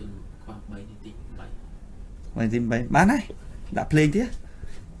mày tìm bay bán này đã play chứ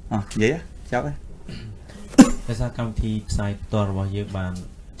vậy á chào ấy tại sao công ty sai toàn vào dương bàn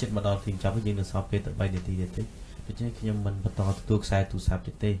chết mà đo tìm cháu với dương được sau về tự bay để tí để chứ khi mình bắt đầu tuột sai tu sạp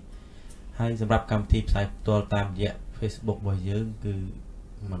để hayสำหรับcông ty sai toàn tam dạng Facebook vào dương cứ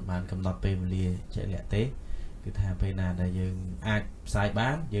mình bàn cầm đọt về lìa chạy lẹ tế cứ tham về nào là dương ai sai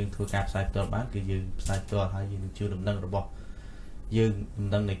bán dương thua cạp sai toàn bán cứ dương sai toàn hay dương chưa đừng nâng được bỏ dương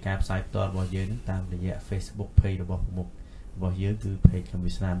nâng này cạp sai toàn vào dương tam để dạng Facebook page được bỏ một vào dương cứ page Khem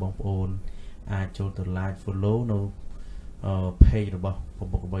Veasna bóng ôn ai cho từ like follow no page được bỏ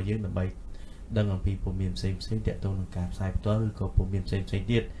một vào dương là bay đăng ở people miền xem để tôi nâng cạp sai toàn có people miền xem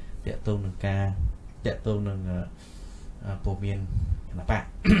điện để tôi nâng ca để tôi nâng bộ miền là bạn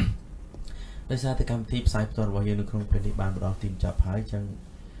đây ra thì cam tiếp sai toàn vào dương không phải đi bàn đó tìm chập hái chân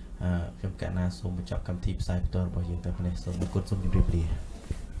trong cả na số một chập cam tiếp sai toàn vào dương tại này số một con số nhiều điểm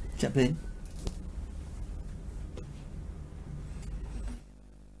chập đến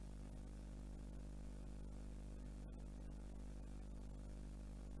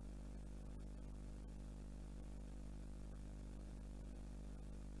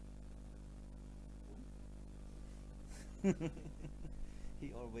he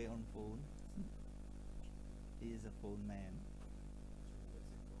always on phone. He is a phone man.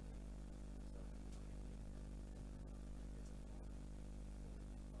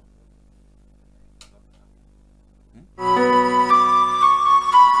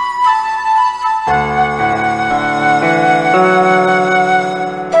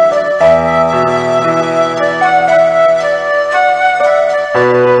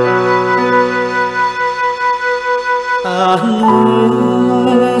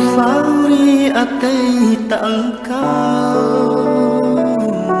 tặng cao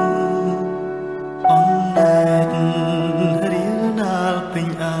on đèn ria đa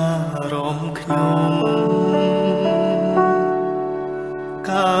bình a rом khom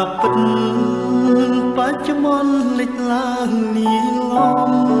cả bất ba chấm on lịch lang ni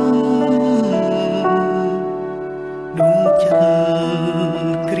lom đúng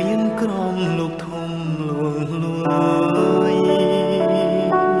chân kriên krom lục thom luồng lối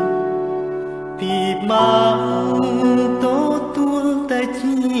vì mang tố tuôn tay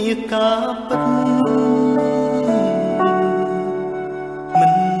chi cả bất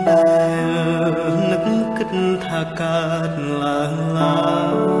mình đã nức kích tha cát làng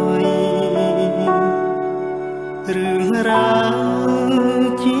lái rừng ra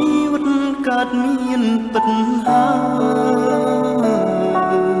chi vật cát miên bất ha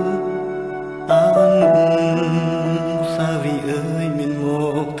xa vì ơi mình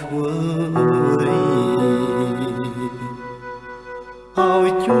một thua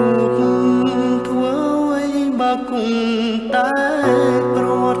hỏi chúc thua ấy bà cùng tay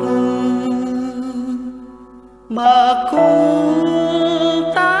prot bà cùng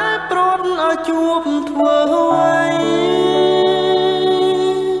tay prot ở chúc thua ấy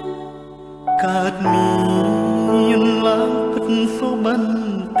cát miên lãng phất số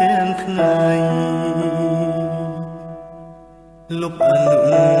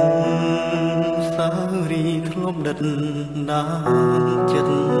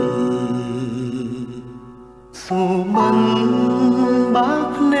សូមិនបើក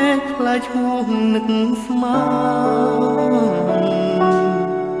ភ្នែកខ្លាចឈ្មោះនឹកស្មាន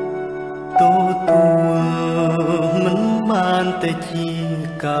ទទួលមិនបានតែជា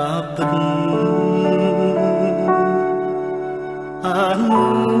ការពិតអនុ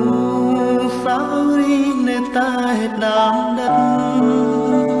ស្សាវរីយ៍នៅតែដាំដិត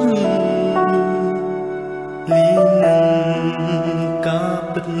លីនឹងការ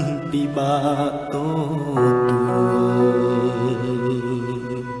ពិតពិបាកទទួល